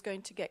money was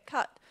going to get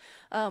cut.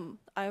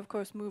 I, of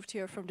course, moved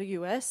here from the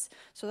US,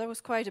 so that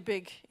was quite a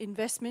big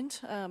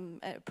investment,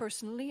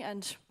 personally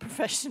and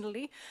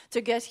professionally,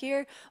 to get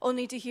here,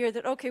 only to hear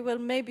that, okay, well,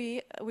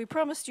 maybe we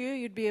promised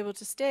you'd be able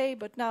to stay,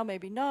 but now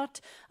maybe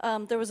not.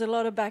 There was a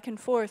lot of back and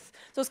forth.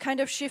 Those kind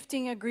of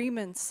shifting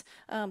agreements,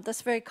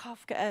 that's very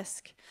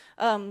Kafkaesque.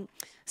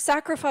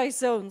 Sacrifice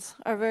zones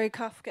are very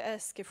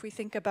Kafkaesque if we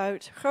think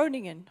about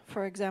Groningen,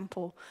 for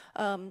example.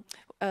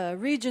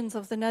 Regions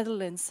of the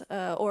Netherlands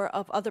or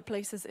of other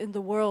places in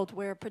the world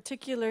where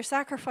particular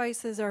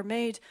sacrifices are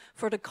made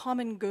for the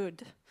common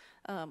good,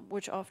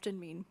 which often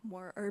mean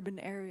more urban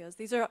areas.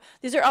 These are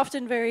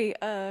often very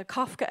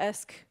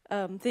Kafkaesque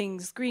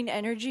things. Green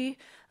energy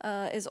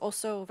is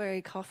also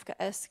very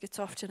Kafkaesque. It's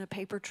often a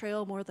paper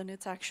trail more than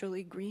it's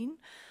actually green.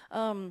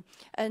 And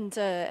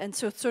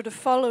so it's sort of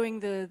following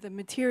the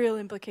material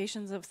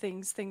implications of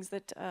things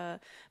that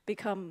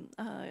become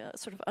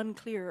sort of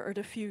unclear or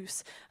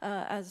diffuse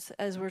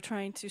as we're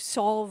trying to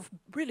solve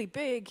really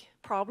big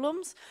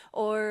problems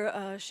or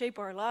shape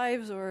our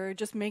lives or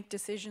just make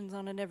decisions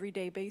on an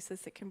everyday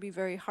basis. It can be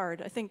very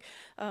hard. I think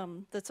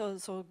that's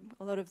also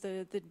a lot of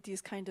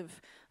these kind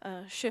of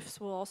shifts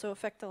will also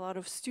affect a lot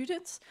of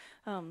students.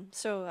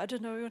 So I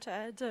don't know, you want to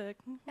add?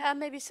 Yeah,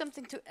 maybe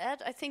something to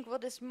add. I think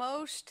what is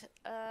most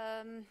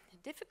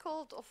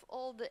difficult of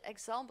all the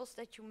examples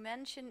that you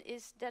mentioned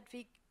is that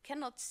we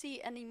cannot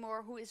see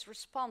anymore who is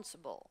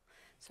responsible.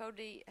 So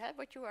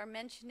what you are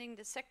mentioning,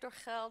 the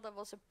sectorgeld, there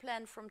was a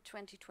plan from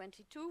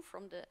 2022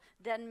 from the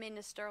then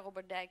Minister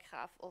Robert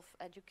Dijkgraaf of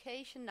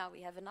Education. Now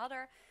we have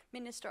another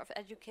Minister of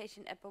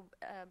Education, Eppo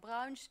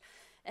Bruins.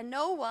 And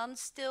no one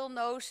still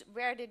knows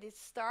where did it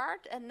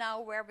start and now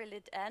where will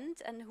it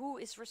end and who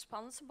is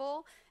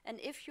responsible. And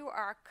if you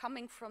are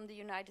coming from the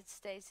United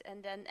States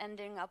and then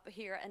ending up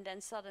here and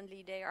then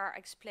suddenly they are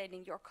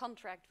explaining your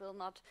contract will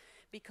not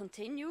be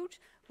continued,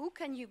 who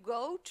can you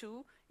go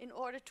to in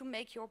order to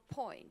make your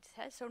point?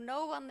 So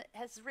no one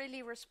has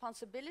really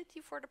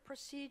responsibility for the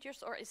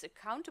procedures or is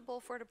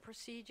accountable for the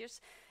procedures.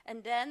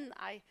 And then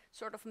I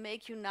sort of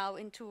make you now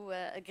into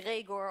a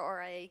Gregor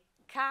or a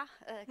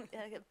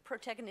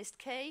protagonist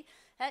K,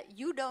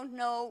 you don't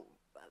know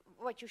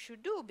what you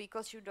should do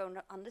because you don't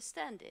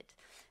understand it.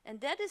 And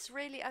that is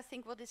really, I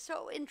think, what is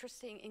so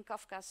interesting in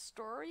Kafka's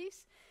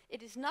stories.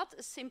 It is not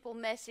a simple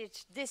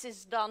message, this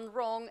is done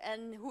wrong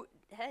and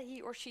he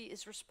or she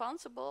is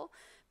responsible,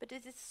 but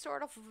it is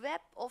sort of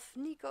web of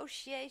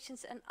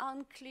negotiations and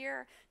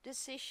unclear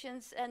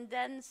decisions, and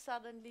then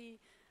suddenly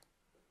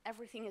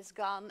everything is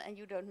gone and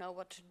you don't know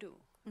what to do.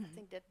 I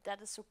think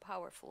that is so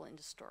powerful in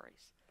the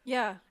stories.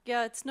 Yeah,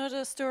 it's not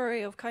a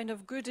story of kind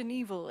of good and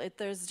evil.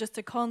 There's just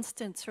a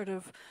constant sort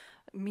of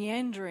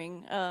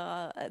meandering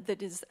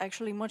that is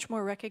actually much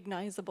more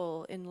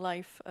recognizable in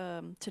life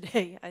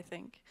today, I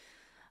think.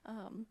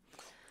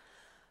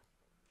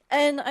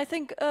 And I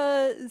think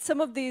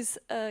some of these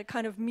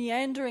kind of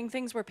meandering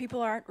things where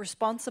people aren't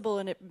responsible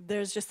and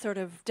there's just sort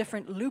of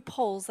different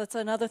loopholes, that's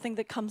another thing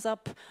that comes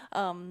up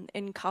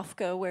in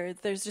Kafka, where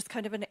there's just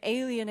kind of an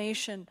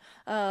alienation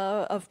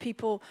of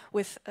people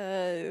with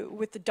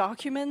the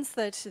documents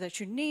that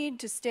you need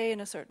to stay in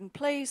a certain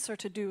place or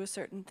to do a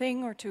certain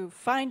thing or to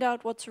find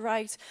out what's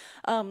right.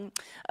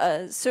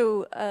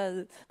 So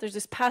there's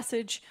this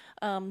passage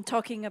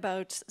talking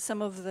about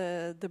some of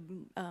the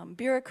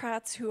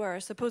bureaucrats who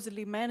are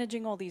supposedly managing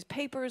all these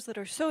papers that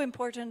are so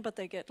important, but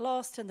they get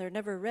lost and they're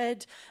never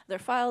read. They're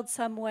filed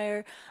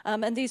somewhere.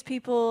 And these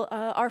people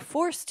are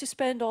forced to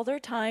spend all their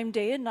time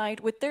day and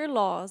night with their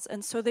laws.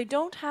 And so they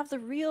don't have the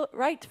real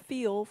right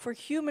feel for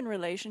human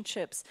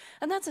relationships.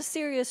 And that's a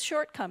serious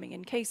shortcoming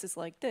in cases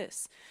like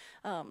this.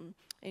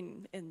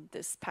 In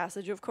this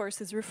passage, of course,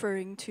 is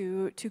referring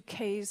to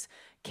Kay's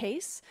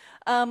case.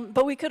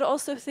 But we could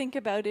also think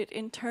about it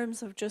in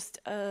terms of just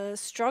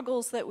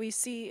struggles that we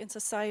see in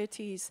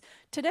societies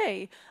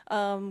today.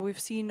 We've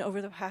seen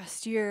over the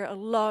past year a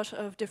lot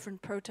of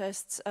different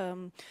protests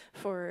from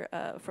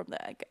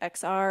the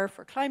XR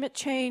for climate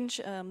change.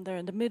 They're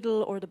in the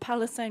middle, or the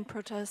Palestine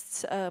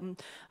protests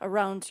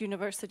around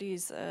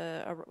universities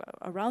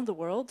around the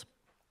world.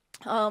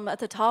 At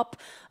the top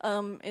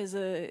is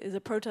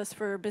a protest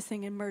for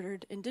missing and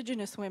murdered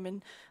Indigenous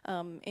women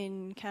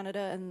in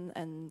Canada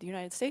and the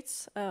United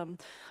States.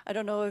 I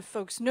don't know if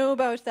folks know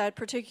about that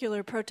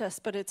particular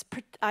protest, but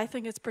I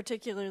think it's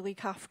particularly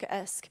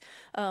Kafkaesque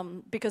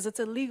because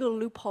it's a legal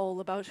loophole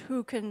about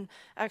who can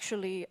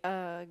actually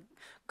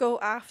go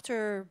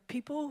after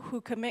people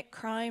who commit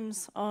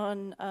crimes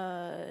on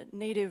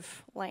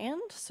native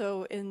land.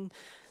 So in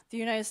the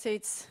United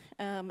States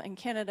and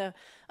Canada,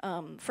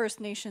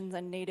 First Nations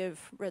and Native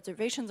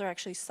reservations are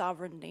actually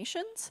sovereign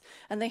nations,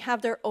 and they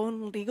have their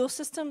own legal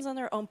systems and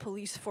their own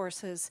police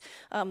forces.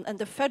 And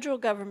the federal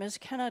government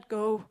cannot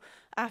go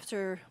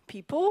after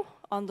people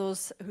on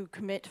those who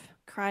commit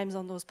crimes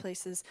on those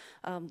places.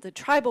 The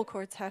tribal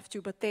courts have to,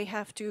 but they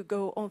have to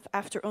go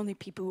after only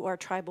people who are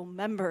tribal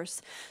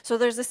members. So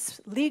there's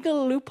this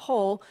legal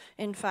loophole,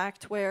 in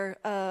fact, where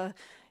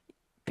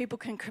people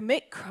can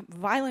commit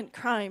violent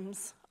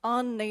crimes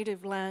on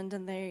native land,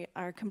 and they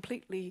are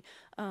completely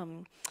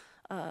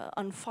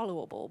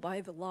unfollowable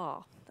by the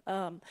law.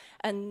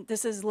 And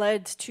this has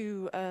led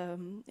to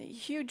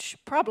huge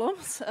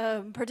problems,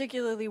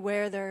 particularly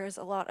where there's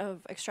a lot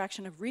of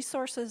extraction of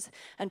resources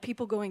and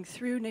people going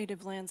through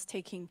native lands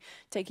taking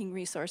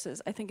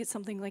resources. I think it's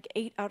something like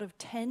 8 out of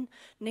 10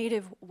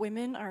 native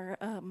women are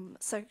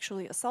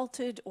sexually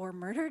assaulted or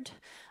murdered.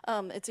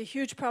 It's a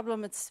huge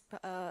problem. It's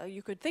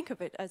you could think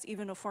of it as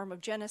even a form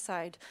of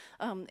genocide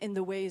in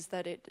the ways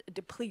that it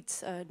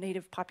depletes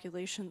native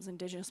populations,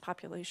 indigenous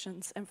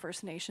populations, and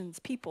First Nations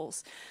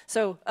peoples.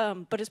 So,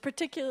 but it's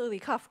particularly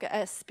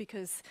Kafkaesque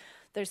because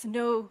there's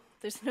no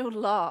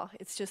law.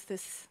 It's just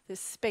this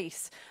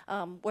space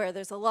where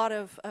there's a lot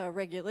of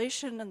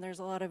regulation and there's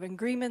a lot of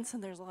agreements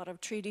and there's a lot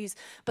of treaties,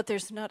 but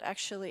there's not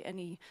actually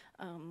any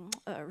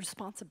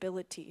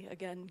responsibility.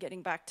 Again,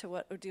 getting back to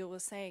what Odile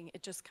was saying,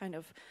 it just kind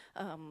of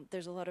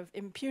there's a lot of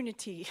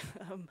impunity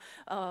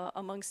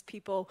amongst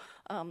people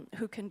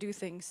who can do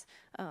things.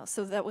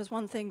 So that was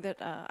one thing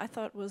that I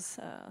thought was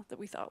that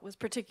we thought was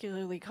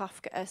particularly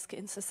Kafkaesque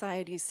in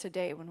societies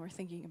today when we're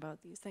thinking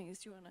about these things.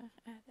 Do you want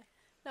to add?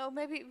 No,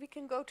 maybe we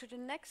can go to the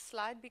next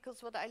slide,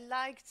 because what I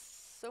liked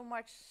so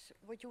much,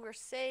 what you were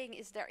saying,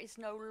 is there is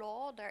no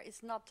law, there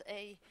is not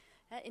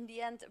in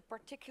the end, a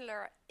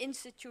particular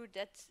institute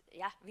that,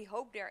 we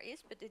hope there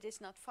is, but it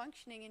is not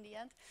functioning in the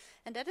end.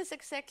 And that is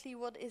exactly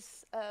what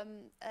is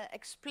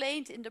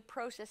explained in the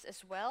process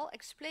as well.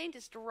 Explained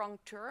is the wrong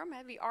term.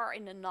 We are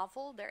in a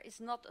novel. There is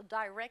not a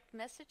direct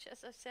message,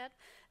 as I said,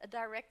 a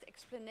direct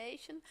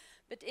explanation.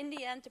 But in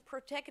the end, the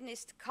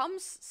protagonist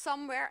comes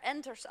somewhere,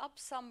 enters up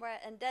somewhere,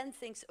 and then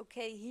thinks,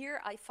 okay, here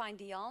I find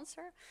the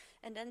answer.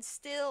 And then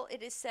still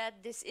it is said,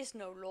 this is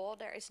no law.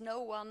 There is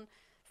no one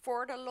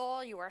for the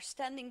law. You are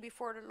standing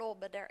before the law,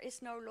 but there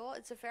is no law.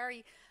 It's a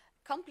very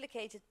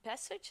complicated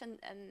passage, and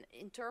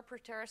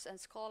interpreters and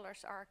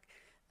scholars are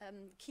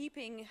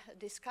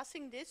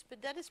discussing this,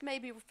 but that is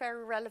maybe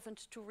very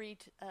relevant to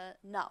read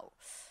now.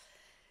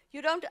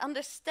 You don't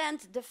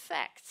understand the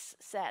facts,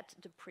 said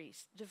the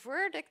priest. The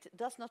verdict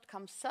does not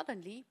come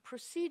suddenly.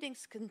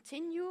 Proceedings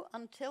continue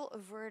until a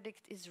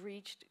verdict is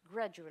reached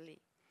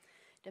gradually.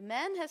 The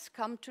man has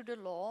come to the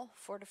law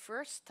for the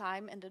first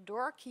time, and the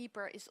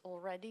doorkeeper is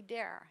already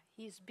there.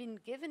 He has been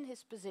given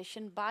his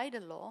position by the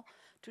law.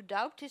 To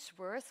doubt his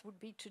worth would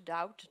be to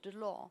doubt the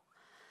law.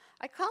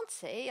 I can't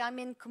say I'm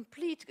in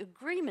complete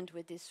agreement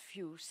with this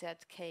view,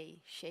 said Kay,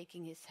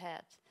 shaking his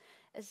head.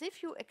 As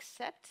if you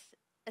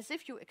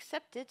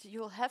accept it,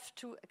 you'll have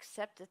to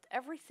accept that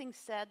everything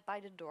said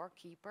by the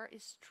doorkeeper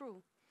is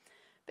true.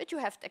 But you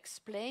have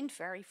explained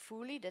very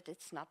fully that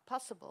it's not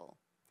possible.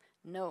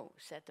 "No,"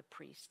 said the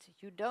priest,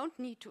 "you don't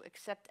need to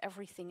accept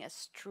everything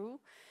as true.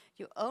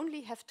 You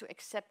only have to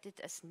accept it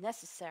as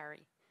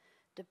necessary."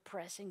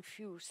 "Depressing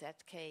view,"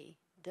 said Kay.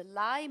 "The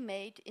lie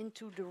made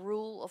into the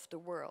rule of the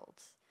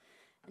world."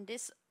 And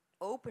this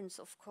opens,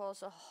 of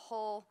course, a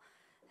whole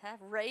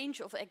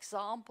range of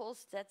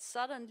examples that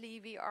suddenly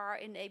we are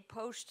in a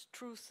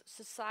post-truth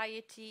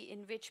society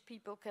in which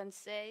people can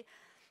say,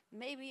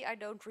 maybe I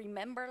don't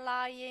remember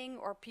lying,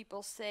 or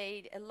people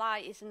say a lie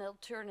is an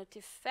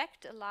alternative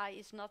fact, a lie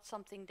is not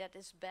something that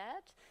is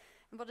bad.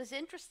 And what is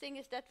interesting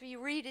is that we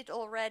read it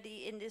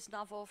already in this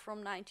novel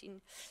from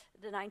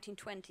the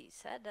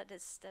 1920s. That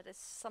is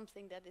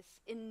something that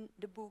is in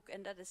the book,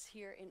 and that is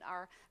here in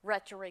our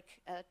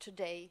rhetoric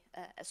today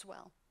as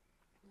well.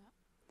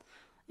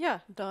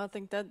 Yeah, no, I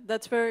think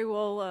that's very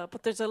well.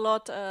 But there's a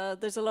lot.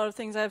 There's a lot of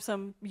things. I have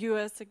some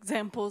U.S.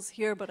 examples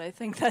here, but I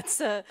think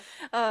that's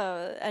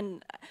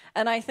and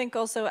I think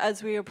also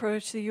as we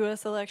approach the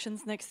U.S.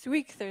 elections next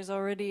week, there's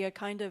already a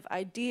kind of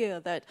idea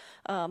that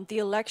the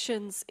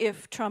elections,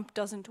 if Trump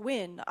doesn't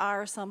win,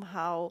 are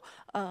somehow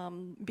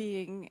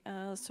being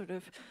sort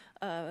of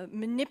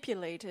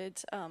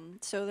manipulated.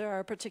 So there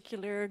are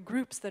particular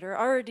groups that are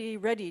already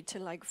ready to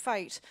like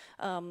fight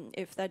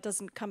if that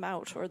doesn't come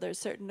out, or there's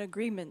certain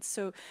agreements.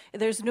 So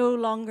there's no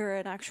longer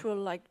an actual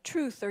like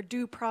truth or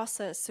due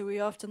process. So we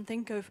often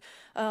think of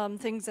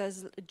things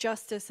as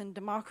justice and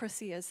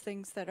democracy as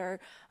things that are,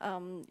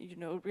 you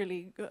know,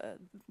 really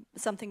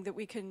something that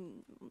we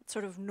can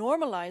sort of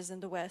normalize in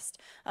the West.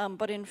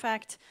 But in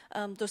fact,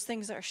 those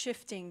things are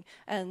shifting,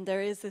 and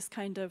there is this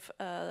kind of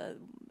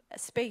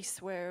space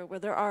where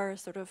there are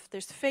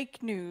there's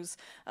fake news,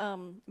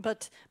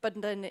 but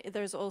then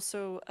there's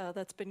also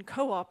that's been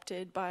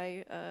co-opted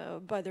by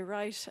the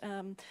right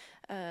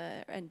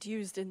and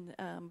used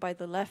by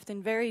the left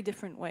in very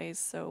different ways.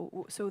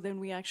 So then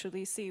we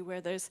actually see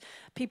where there's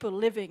people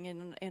living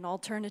in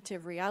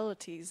alternative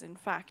realities, in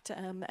fact,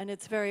 and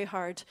it's very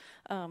hard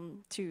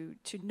to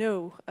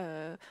know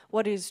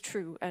what is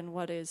true and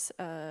what is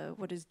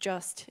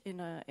just in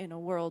a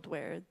world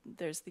where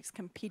there's these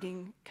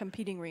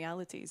competing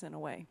realities in a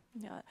way.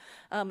 Yeah,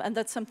 and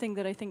that's something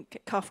that I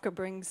think Kafka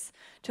brings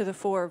to the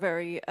fore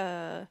very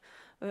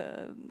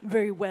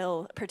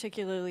well,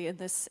 particularly in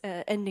this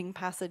ending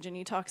passage. And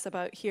he talks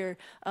about here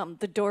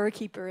the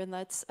doorkeeper, and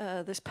that's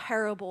this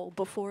parable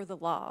Before the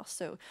Law.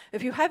 So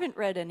if you haven't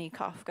read any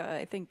Kafka,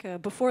 I think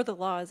Before the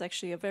Law is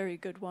actually a very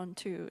good one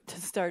to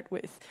start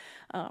with.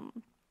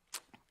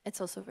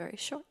 It's also very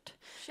short.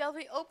 Shall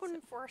we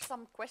open for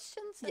some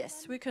questions?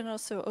 Yes, we can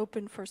also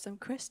open for some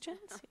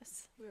questions.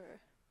 Yes,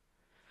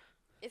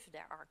 if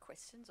there are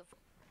questions.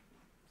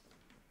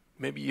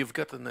 Maybe you've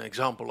got an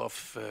example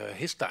of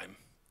his time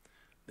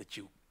that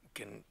you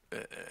can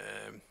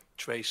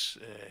trace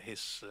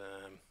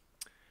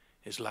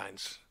his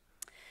lines.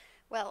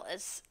 Well,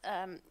 as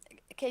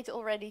Kate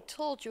already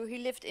told you, he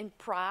lived in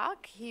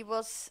Prague. He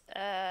was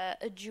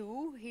a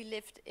Jew. He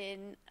lived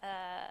in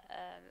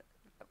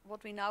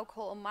what we now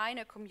call a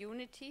minor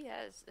community,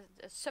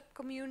 a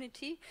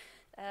sub-community.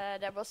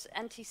 There was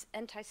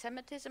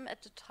anti-Semitism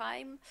at the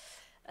time.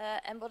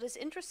 And what is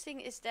interesting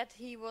is that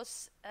he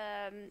was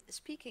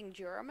speaking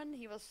German,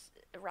 he was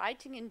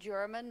writing in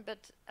German,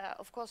 but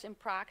of course in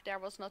Prague there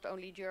was not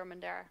only German,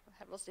 there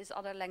was this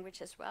other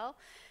language as well.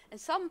 And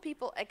some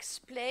people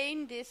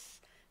explain this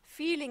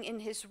feeling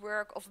in his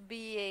work of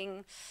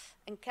being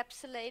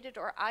encapsulated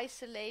or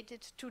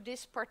isolated to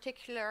this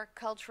particular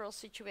cultural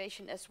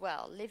situation as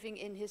well, living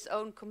in his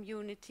own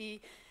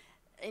community,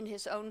 in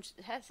his own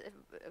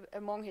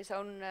among his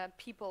own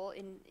people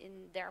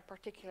in their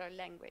particular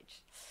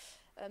language.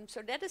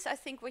 So that is, I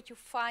think, what you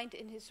find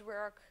in his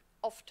work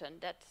often,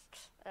 that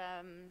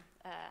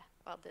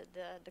well,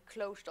 the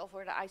closed off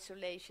or the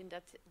isolation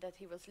that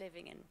he was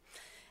living in.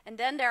 And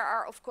then there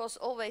are, of course,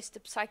 always the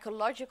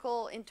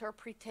psychological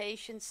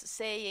interpretations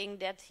saying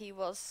that he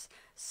was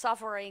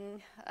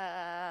suffering.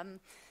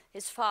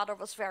 His father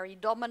was very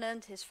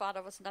dominant. His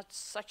father was not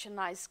such a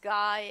nice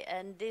guy,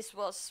 and this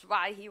was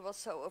why he was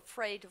so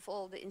afraid of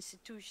all the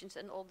institutions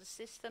and all the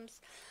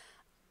systems.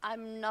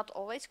 I'm not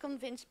always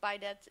convinced by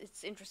that.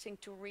 It's interesting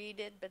to read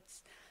it, but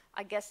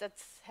I guess that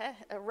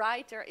a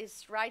writer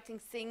is writing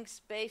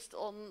things based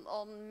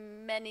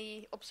on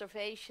many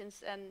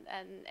observations and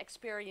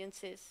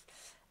experiences,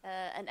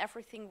 and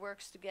everything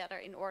works together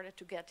in order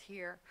to get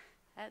here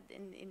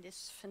in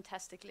this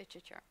fantastic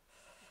literature.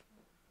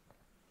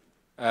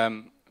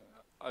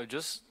 I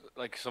just,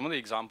 like, some of the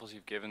examples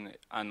you've given,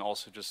 and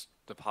also just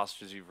the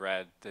passages you've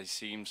read, they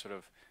seem sort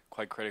of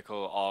quite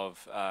critical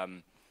of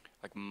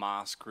like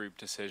mass group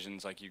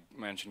decisions, like you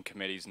mentioned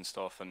committees and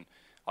stuff, and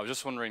I was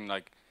just wondering,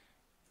 like,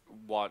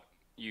 what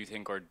you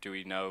think, or do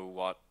we know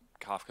what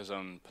Kafka's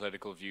own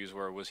political views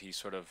were? Was he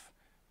sort of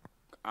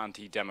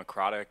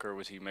anti-democratic, or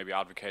was he maybe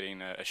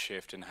advocating a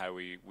shift in how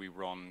we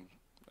run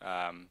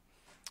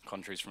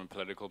countries from a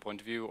political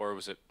point of view, or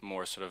was it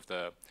more sort of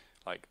the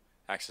like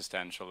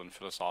existential and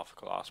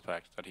philosophical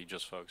aspect that he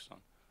just focused on?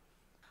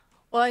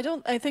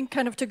 Well, I think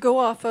kind of to go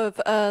off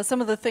of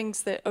some of the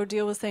things that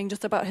Odile was saying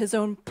just about his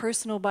own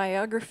personal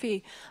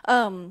biography,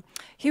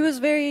 he was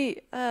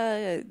very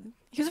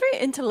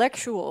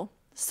intellectual.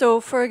 So,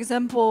 for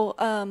example,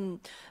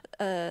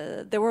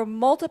 there were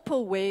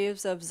multiple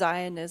waves of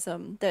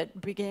Zionism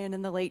that began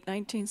in the late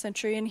 19th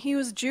century, and he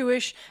was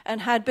Jewish and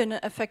had been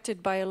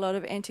affected by a lot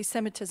of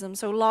anti-Semitism.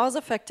 So laws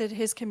affected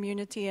his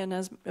community, and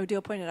as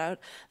Odile pointed out,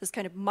 this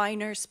kind of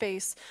minor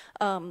space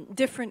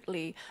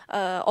differently.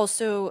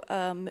 Also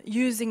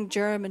using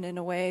German in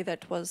a way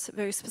that was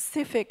very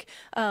specific,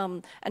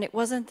 and it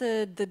wasn't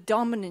the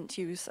dominant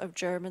use of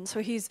German.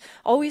 So he's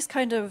always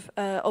kind of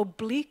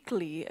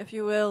obliquely, if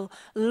you will,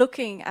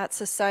 looking at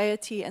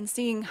society and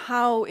seeing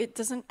how it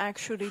doesn't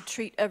actually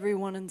treat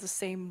everyone in the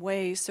same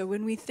way. So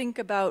when we think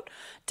about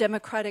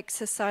democratic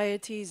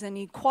societies and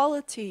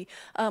equality,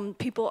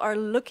 people are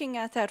looking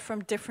at that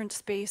from different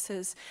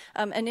spaces.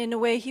 And in a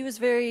way, he was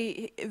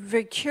very,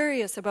 very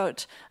curious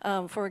about,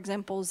 for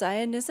example,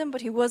 Zionism,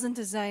 but he wasn't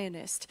a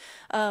Zionist.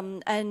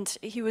 And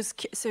he was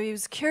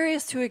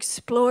curious to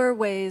explore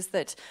ways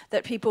that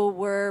people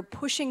were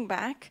pushing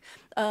back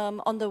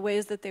on the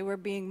ways that they were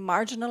being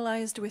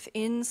marginalized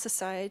within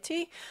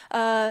society,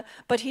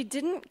 but he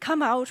didn't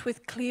come out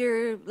with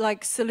clear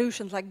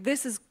solutions like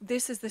this is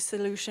the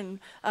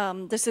solution,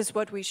 this is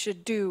what we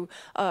should do,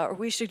 or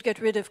we should get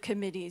rid of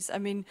committees. I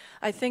mean,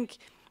 I think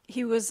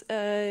he was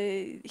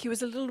a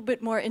little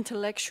bit more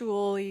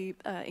intellectually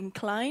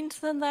inclined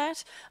than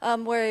that,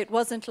 where it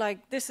wasn't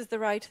like this is the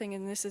right thing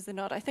and this is the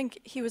not. I think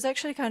he was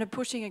actually kind of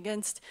pushing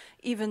against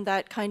even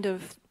that kind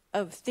of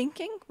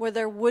thinking where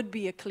there would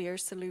be a clear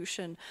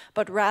solution,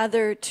 but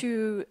rather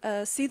to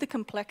see the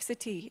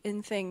complexity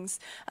in things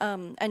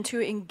and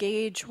to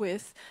engage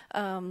with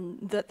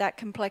that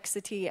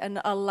complexity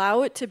and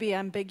allow it to be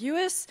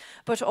ambiguous,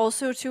 but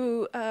also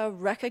to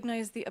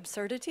recognize the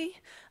absurdity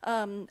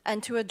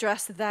and to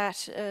address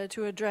that,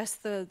 to address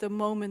the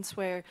moments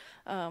where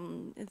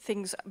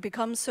things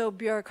become so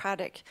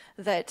bureaucratic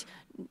that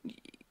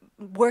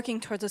working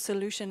towards a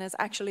solution is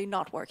actually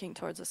not working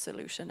towards a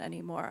solution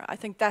anymore. I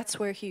think that's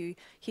where he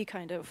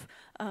kind of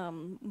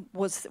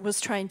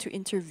was trying to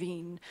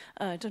intervene.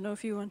 I don't know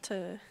if you want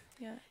to,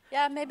 yeah.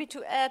 Yeah, maybe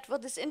to add,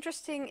 what is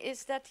interesting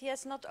is that he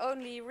has not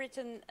only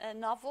written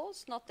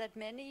novels, not that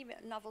many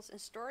novels and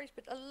stories,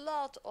 but a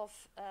lot of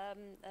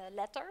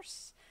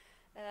letters.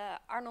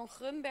 Arnold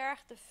Grunberg,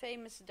 the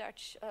famous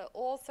Dutch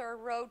author,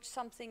 wrote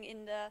something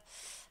in the,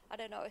 I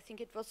don't know, I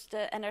think it was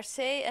the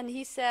NRC, and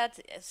he said,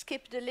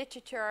 skip the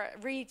literature,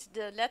 read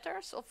the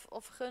letters of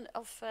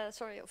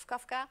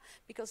Kafka,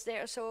 because they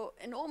are so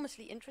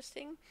enormously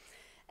interesting.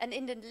 And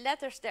in the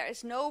letters there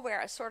is nowhere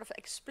a sort of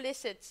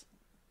explicit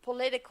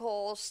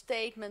political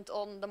statement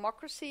on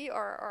democracy,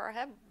 or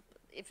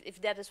if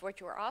that is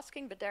what you are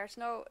asking, but there's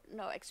no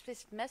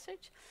explicit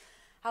message.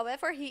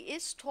 However, he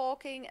is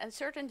talking, and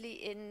certainly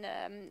in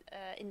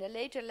the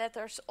later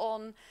letters,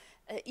 on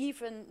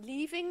even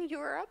leaving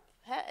Europe.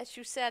 As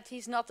you said,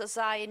 he's not a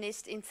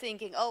Zionist in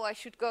thinking, oh, I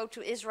should go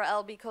to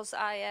Israel because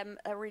I am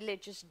a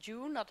religious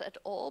Jew, not at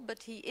all.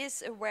 But he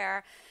is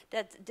aware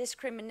that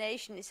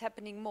discrimination is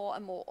happening more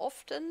and more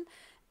often,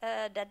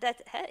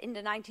 that in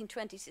the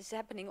 1920s is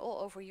happening all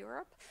over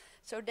Europe.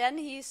 So then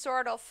he's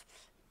sort of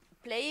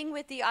playing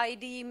with the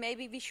idea,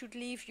 maybe we should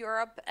leave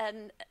Europe,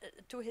 and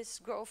to his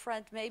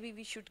girlfriend, maybe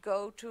we should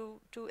go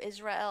to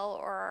Israel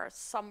or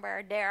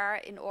somewhere there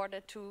in order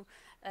to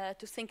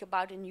think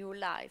about a new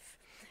life.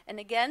 And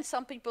again,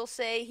 some people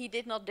say he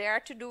did not dare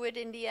to do it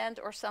in the end,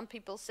 or some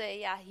people say,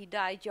 yeah, he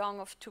died young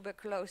of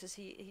tuberculosis,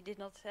 he did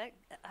not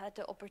have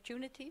the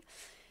opportunity.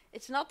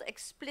 It's not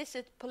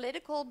explicit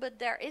political, but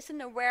there is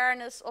an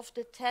awareness of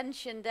the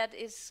tension that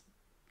is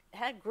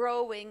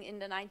growing in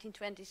the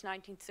 1920s,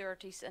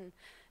 1930s, and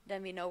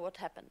then we know what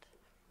happened.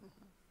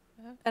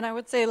 And I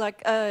would say,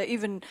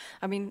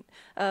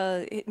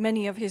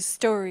 many of his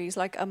stories,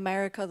 like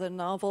America, the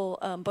novel,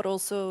 but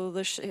also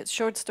the his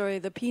short story,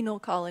 The Penal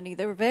Colony,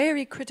 they were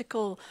very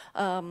critical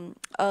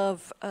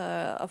of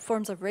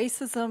forms of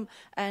racism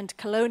and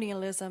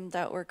colonialism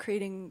that were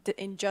creating the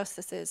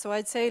injustices. So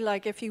I'd say,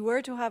 if he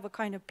were to have a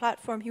kind of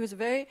platform, he was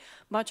very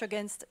much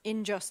against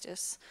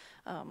injustice.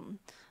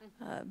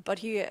 But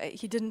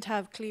he didn't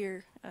have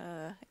clear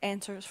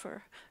answers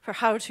for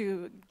how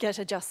to get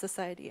a just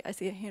society. I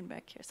see a hand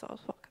back here, so I'll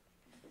talk.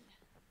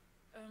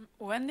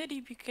 When did he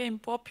become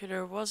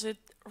popular? Was it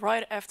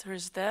right after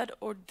his death,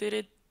 or did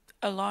it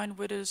align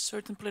with a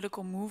certain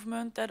political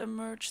movement that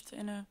emerged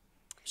in a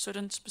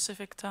certain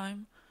specific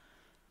time?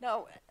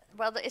 No,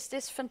 well, there is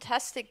this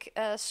fantastic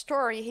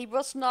story. He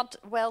was not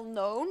well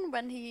known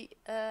when he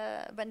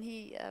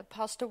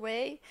passed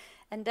away.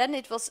 And then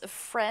it was a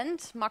friend,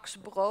 Max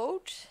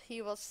Brod.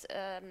 He was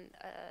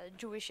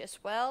Jewish as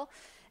well.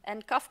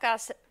 And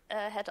Kafka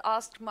had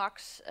asked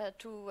Max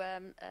to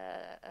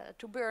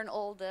burn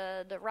all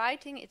the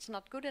writing. It's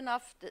not good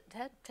enough.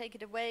 Take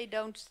it away.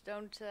 Don't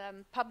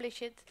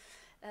publish it.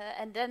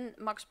 And then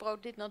Max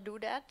Brod did not do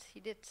that. He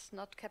did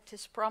not kept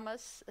his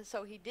promise.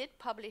 So he did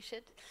publish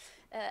it.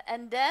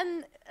 And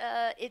then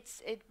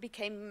it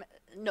became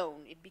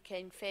known, it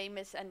became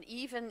famous, and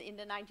even in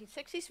the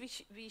 1960s,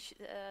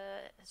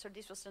 so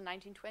this was the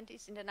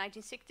 1920s, in the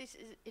 1960s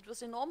it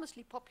was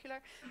enormously popular.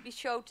 We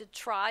showed a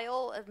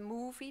trial, a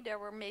movie, there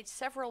were made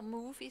several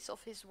movies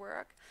of his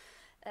work,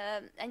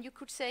 and you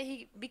could say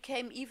he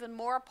became even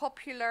more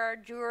popular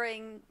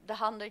during the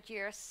 100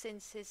 years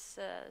since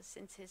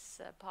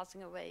his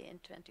passing away in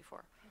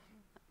 24.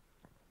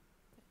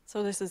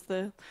 So this is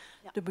the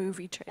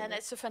movie trailer. And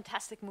it's a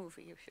fantastic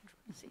movie, you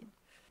should see it.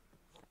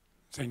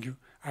 Thank you.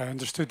 I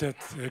understood that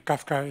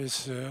Kafka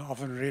is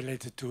often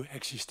related to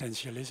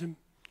existentialism.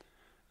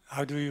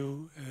 How do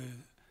you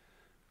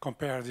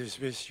compare this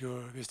with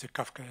the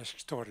Kafkaesque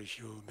stories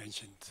you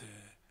mentioned?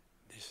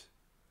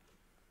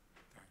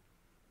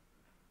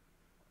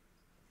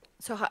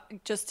 So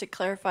just to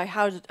clarify,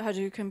 how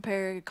do you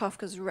compare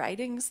Kafka's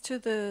writings to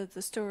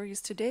the stories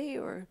today,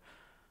 or?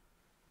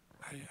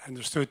 I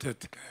understood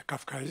that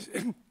Kafka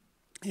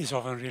is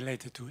often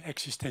related to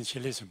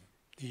existentialism.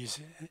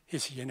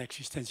 Is he an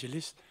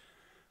existentialist?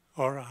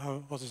 Or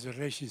what is the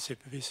relationship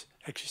with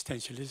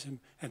existentialism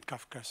and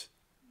Kafka?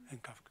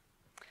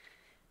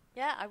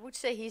 Yeah, I would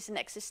say he's an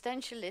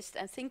existentialist,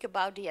 and think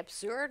about the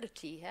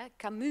absurdity.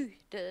 Camus,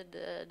 the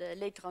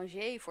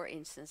L'étranger, for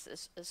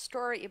instance, a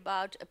story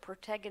about a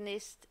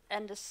protagonist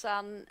and the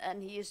son,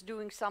 and he is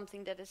doing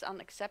something that is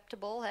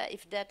unacceptable.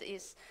 If that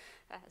is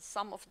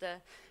some of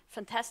the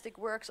fantastic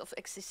works of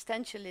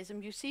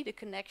existentialism, you see the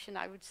connection,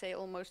 I would say,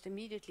 almost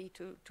immediately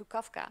to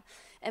Kafka.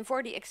 And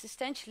for the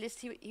existentialist,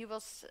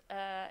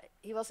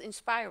 he was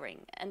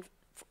inspiring. And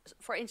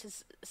for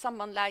instance,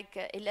 someone like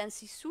Hélène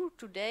Cixous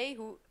today,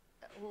 who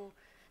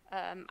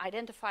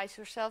identifies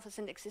herself as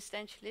an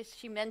existentialist,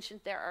 she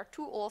mentioned there are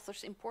two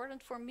authors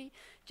important for me,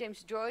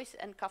 James Joyce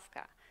and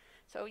Kafka.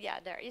 So yeah,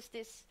 there is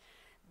this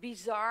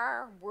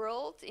bizarre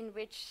world in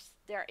which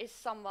there is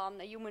someone,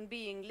 a human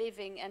being,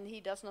 living, and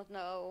he does not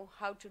know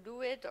how to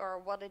do it or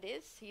what it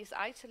is. He is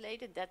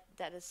isolated.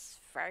 That is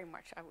very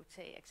much, I would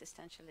say,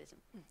 existentialism.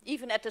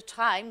 Even at the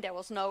time, there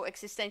was no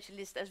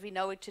existentialist as we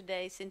know it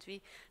today, since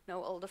we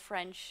know all the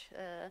French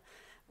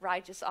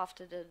writers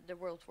after the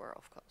World War,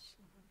 of course.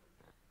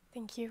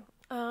 Thank you.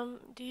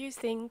 Do you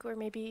think, or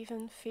maybe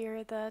even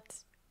fear,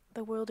 that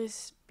the world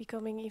is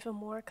becoming even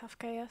more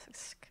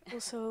Kafkaesque?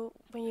 Also,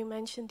 when you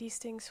mention these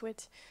things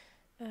with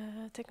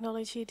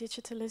technology,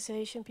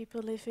 digitalization,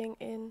 people living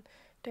in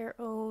their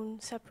own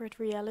separate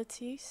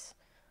realities.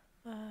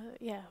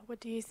 What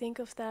do you think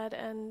of that?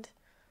 And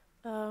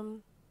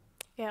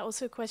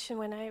also a question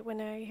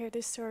when I hear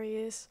this story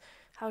is,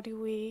 how do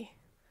we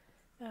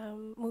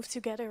move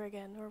together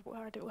again, or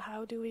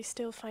how do we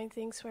still find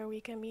things where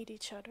we can meet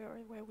each other,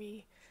 or where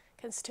we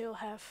can still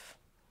have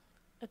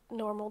a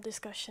normal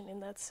discussion in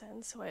that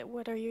sense?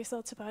 What are your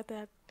thoughts about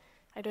that?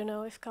 I don't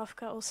know if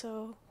Kafka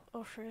also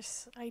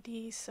offers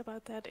ideas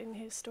about that in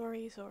his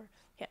stories, or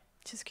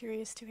just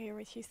curious to hear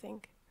what you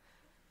think.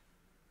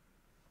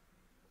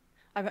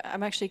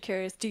 I'm actually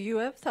curious. Do you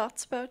have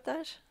thoughts about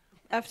that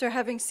after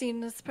having seen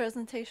this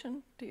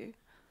presentation? Do you?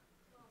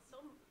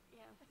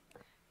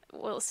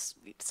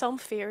 Some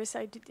fears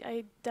I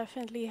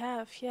definitely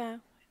have.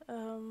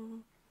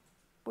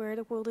 Where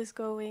the world is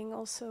going,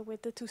 also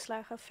with the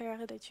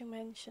toeslagenaffaire that you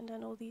mentioned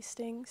and all these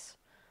things.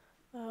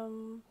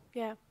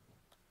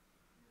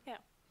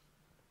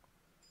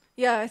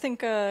 Yeah, I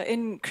think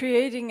in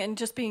creating and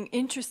just being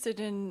interested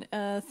in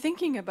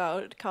thinking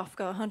about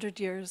Kafka 100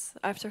 years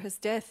after his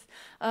death,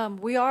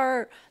 we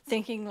are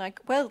thinking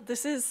like, well,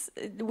 this is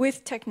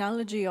with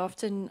technology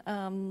often,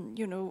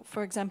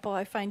 for example,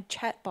 I find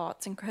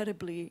chatbots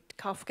incredibly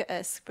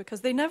Kafkaesque because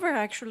they never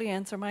actually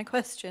answer my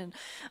question.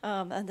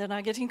 And then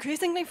I get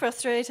increasingly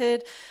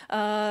frustrated,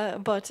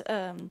 but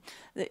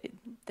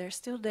they're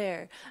still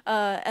there.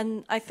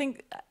 And I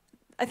think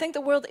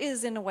the world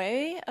is, in a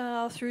way,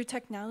 through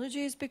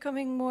technology, is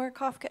becoming more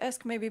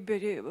Kafkaesque, maybe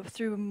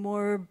through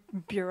more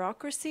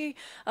bureaucracy.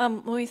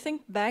 When we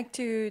think back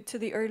to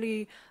the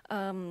early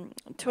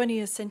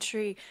 20th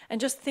century and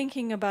just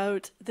thinking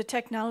about the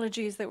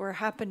technologies that were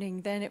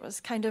happening then, it was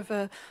kind of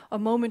a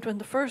moment when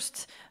the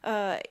first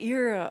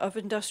era of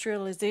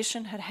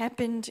industrialization had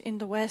happened in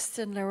the West,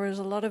 and there was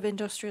a lot of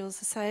industrial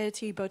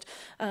society, but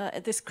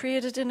this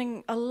created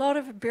a lot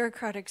of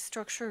bureaucratic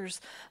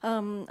structures,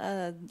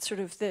 sort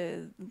of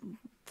the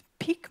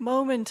peak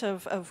moment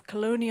of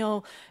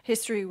colonial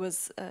history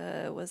was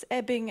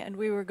ebbing, and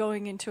we were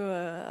going into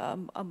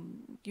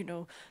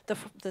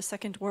the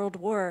Second World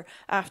War,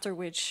 after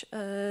which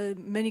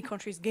many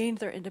countries gained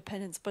their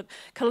independence. But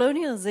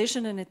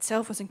colonialization in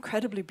itself was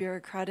incredibly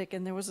bureaucratic,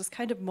 and there was this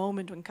kind of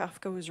moment when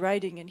Kafka was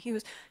writing, and he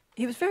was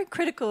very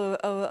critical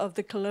of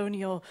the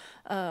colonial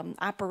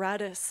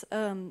apparatus,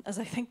 as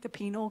I think the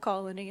penal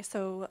colony.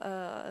 So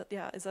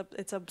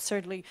it's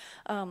absurdly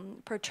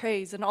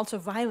portrays, and also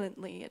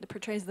violently, it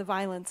portrays the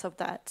violence of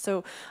that.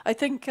 So I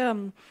think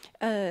a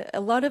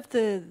lot of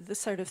the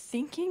sort of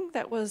thinking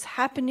that was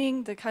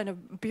happening, the kind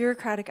of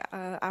bureaucratic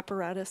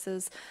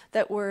apparatuses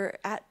that were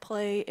at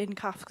play in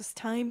Kafka's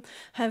time,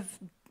 have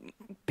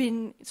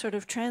been sort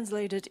of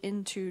translated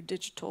into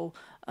digital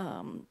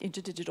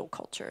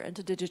culture and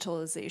to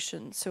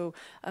digitalization. So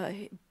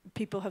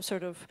people have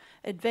sort of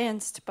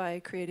advanced by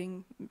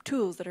creating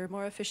tools that are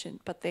more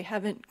efficient, but they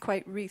haven't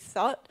quite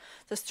rethought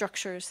the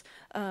structures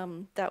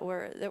that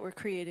were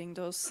creating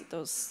those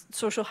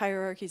social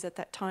hierarchies at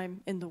that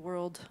time in the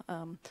world.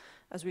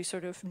 As we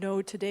sort of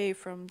know today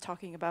from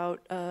talking about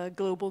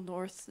global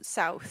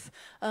north-south.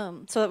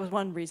 So that was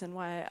one reason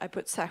why I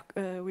put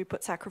we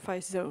put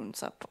sacrifice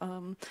zones up.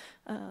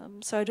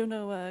 So I don't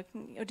know,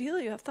 Odile,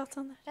 you have thoughts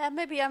on that?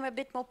 Maybe I'm a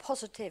bit more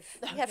positive.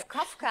 We have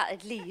Kafka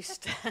at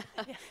least.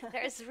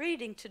 There is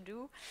reading to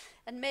do.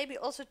 And maybe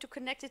also to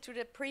connect it to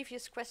the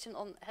previous question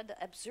on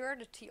the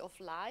absurdity of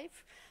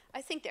life.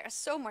 I think there's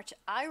so much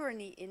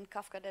irony in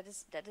Kafka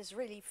that is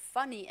really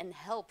funny and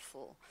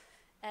helpful.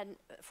 And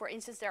for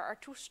instance, there are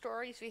two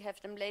stories. We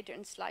have them later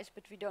in slides,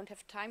 but we don't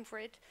have time for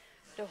it.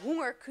 The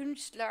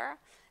Hungerkünstler,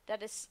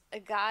 that is a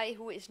guy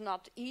who is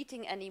not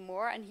eating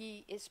anymore, and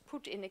he is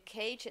put in a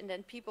cage, and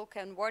then people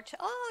can watch,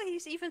 oh,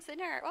 he's even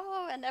thinner,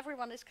 oh, and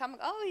everyone is coming,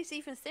 oh, he's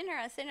even thinner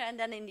and thinner, and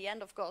then in the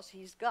end, of course,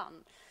 he's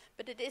gone.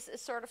 But it is a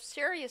sort of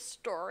serious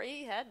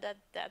story,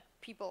 that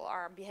people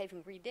are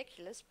behaving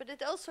ridiculous, but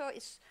it also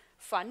is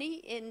funny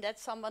in that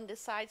someone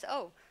decides,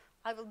 oh,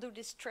 I will do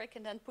this trick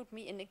and then put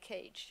me in a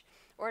cage.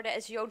 Or there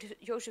is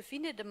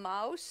Josephine the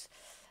mouse,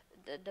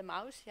 the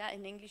mouse, yeah,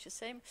 in English the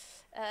same.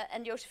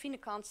 And Josephine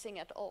can't sing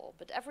at all,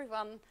 but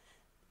everyone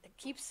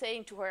keeps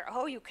saying to her,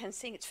 "Oh, you can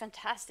sing! It's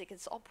fantastic!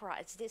 It's opera!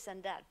 It's this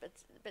and that."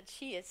 But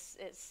she is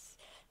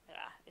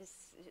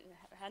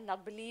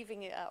not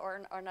believing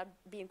or not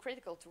being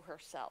critical to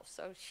herself.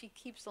 So she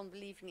keeps on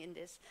believing in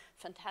this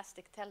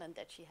fantastic talent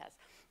that she has.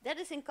 That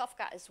is in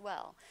Kafka as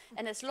well.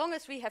 And as long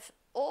as we have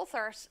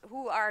authors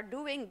who are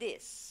doing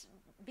this,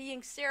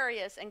 being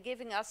serious and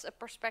giving us a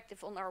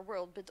perspective on our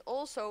world, but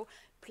also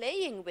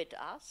playing with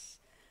us,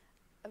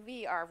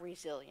 we are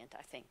resilient,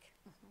 I think.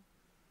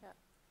 Mm-hmm.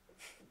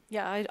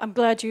 Yeah, I'm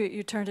glad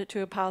you turned it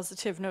to a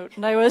positive note,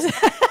 and I was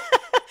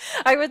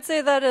I would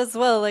say that as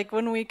well. Like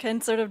when we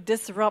can sort of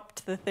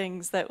disrupt the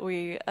things that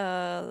we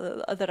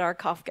that are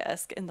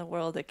Kafkaesque in the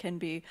world, it can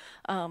be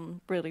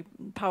really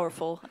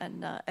powerful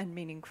and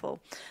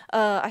meaningful.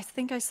 I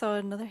think I saw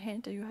another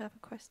hand. Do you have a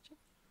question?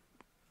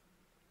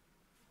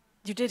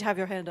 You did have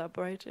your hand up,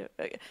 right?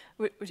 Okay.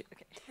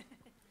 Okay.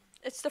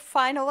 It's the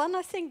final one,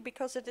 I think,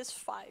 because it is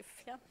 5.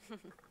 Yeah.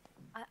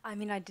 I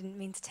mean, I didn't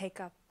mean to take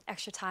up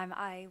extra time.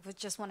 I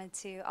just wanted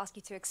to ask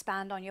you to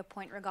expand on your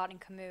point regarding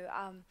Camus.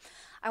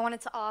 I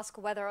wanted to ask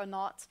whether or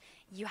not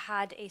you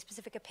had a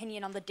specific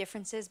opinion on the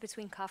differences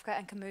between Kafka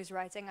and Camus'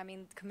 writing. I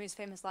mean, Camus'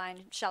 famous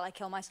line, "Shall I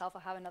kill myself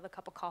or have another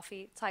cup of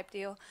coffee?" type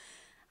deal.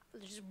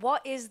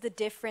 What is the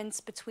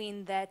difference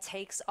between their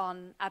takes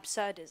on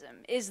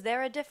absurdism? Is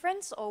there a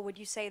difference, or would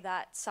you say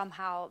that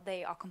somehow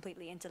they are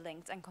completely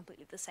interlinked and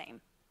completely the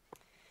same?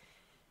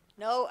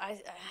 No,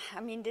 I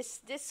mean,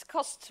 this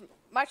costs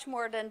much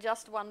more than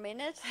just 1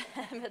 minute.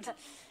 But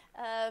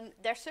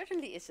there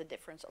certainly is a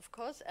difference, of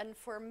course. And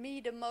for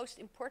me, the most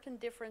important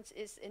difference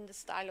is in the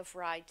style of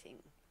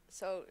writing.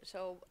 So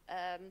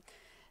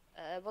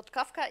what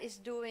Kafka is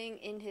doing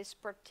in his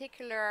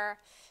particular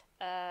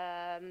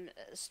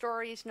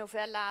stories,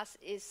 novellas,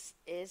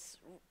 is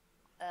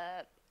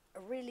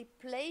really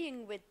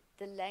playing with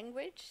the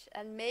language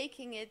and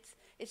making it.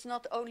 It's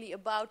not only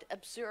about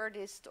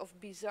absurdist of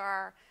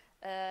bizarre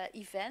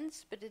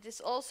events, but it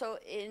is also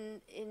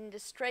in the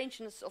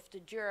strangeness of the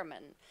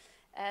German,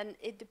 and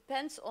it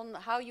depends on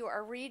how you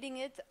are reading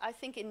it. I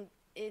think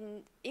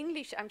in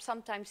English I'm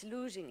sometimes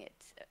losing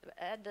it.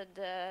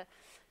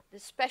 The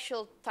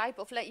special type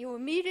of you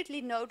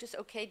immediately notice,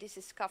 okay, this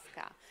is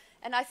Kafka.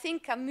 And I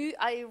think Camus,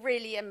 I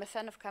really am a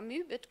fan of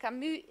Camus, but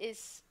Camus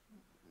is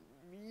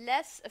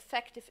less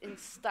effective in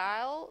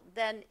style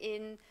than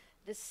in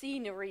the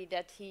scenery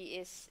that he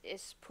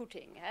is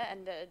putting.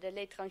 And the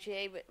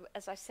L'Étranger,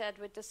 as I said,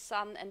 with the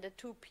sun and the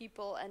two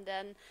people, and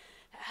then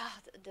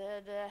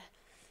the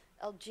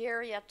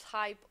Algeria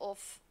type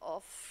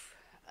of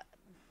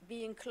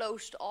being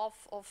closed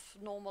off of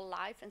normal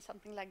life and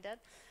something like that.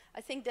 I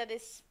think that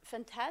is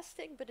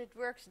fantastic, but it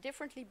works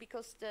differently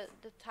because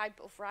the type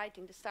of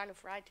writing, the style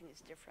of writing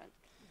is different.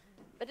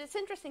 Mm-hmm. But it's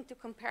interesting to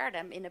compare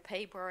them in a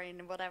paper or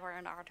in whatever,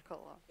 an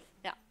article.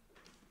 Yeah.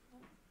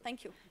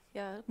 Thank you.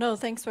 Yeah, no,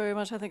 thanks very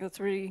much. I think that's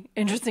a really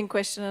interesting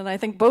question, and I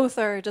think both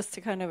are, just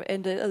to kind of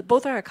end it,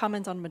 both are a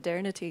comment on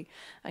modernity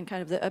and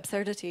kind of the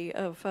absurdity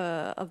of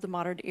the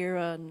modern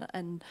era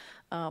and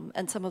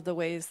some of the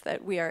ways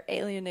that we are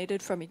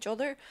alienated from each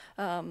other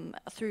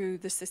through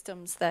the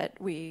systems that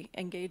we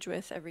engage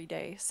with every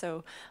day.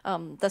 So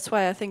that's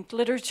why I think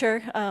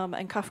literature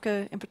and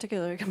Kafka in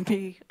particular can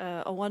be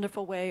a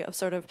wonderful way of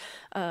sort of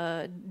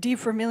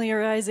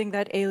defamiliarizing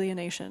that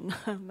alienation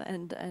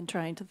and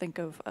trying to think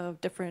of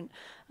different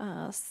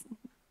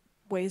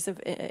ways of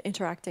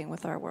interacting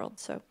with our world.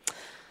 So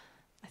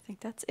I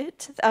think that's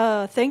it.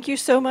 Thank you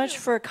so much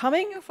for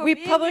coming. We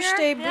published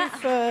a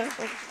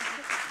brief...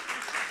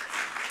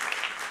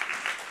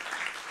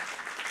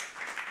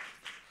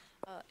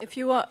 if if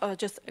you want,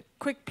 just a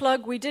quick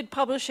plug, we did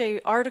publish an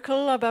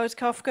article about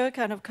Kafka,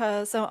 kind of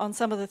on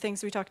some of the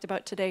things we talked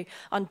about today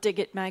on Dig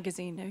It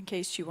magazine, in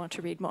case you want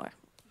to read more.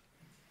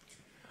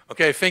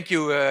 Okay, thank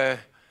you,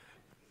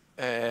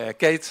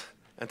 Kate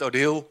and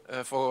Odile,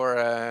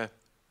 for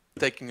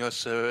taking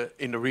us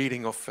in the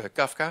reading of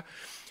Kafka.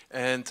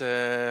 And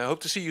hope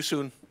to see you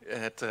soon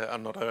at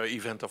another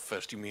event of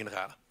Studium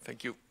Generale.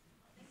 Thank you.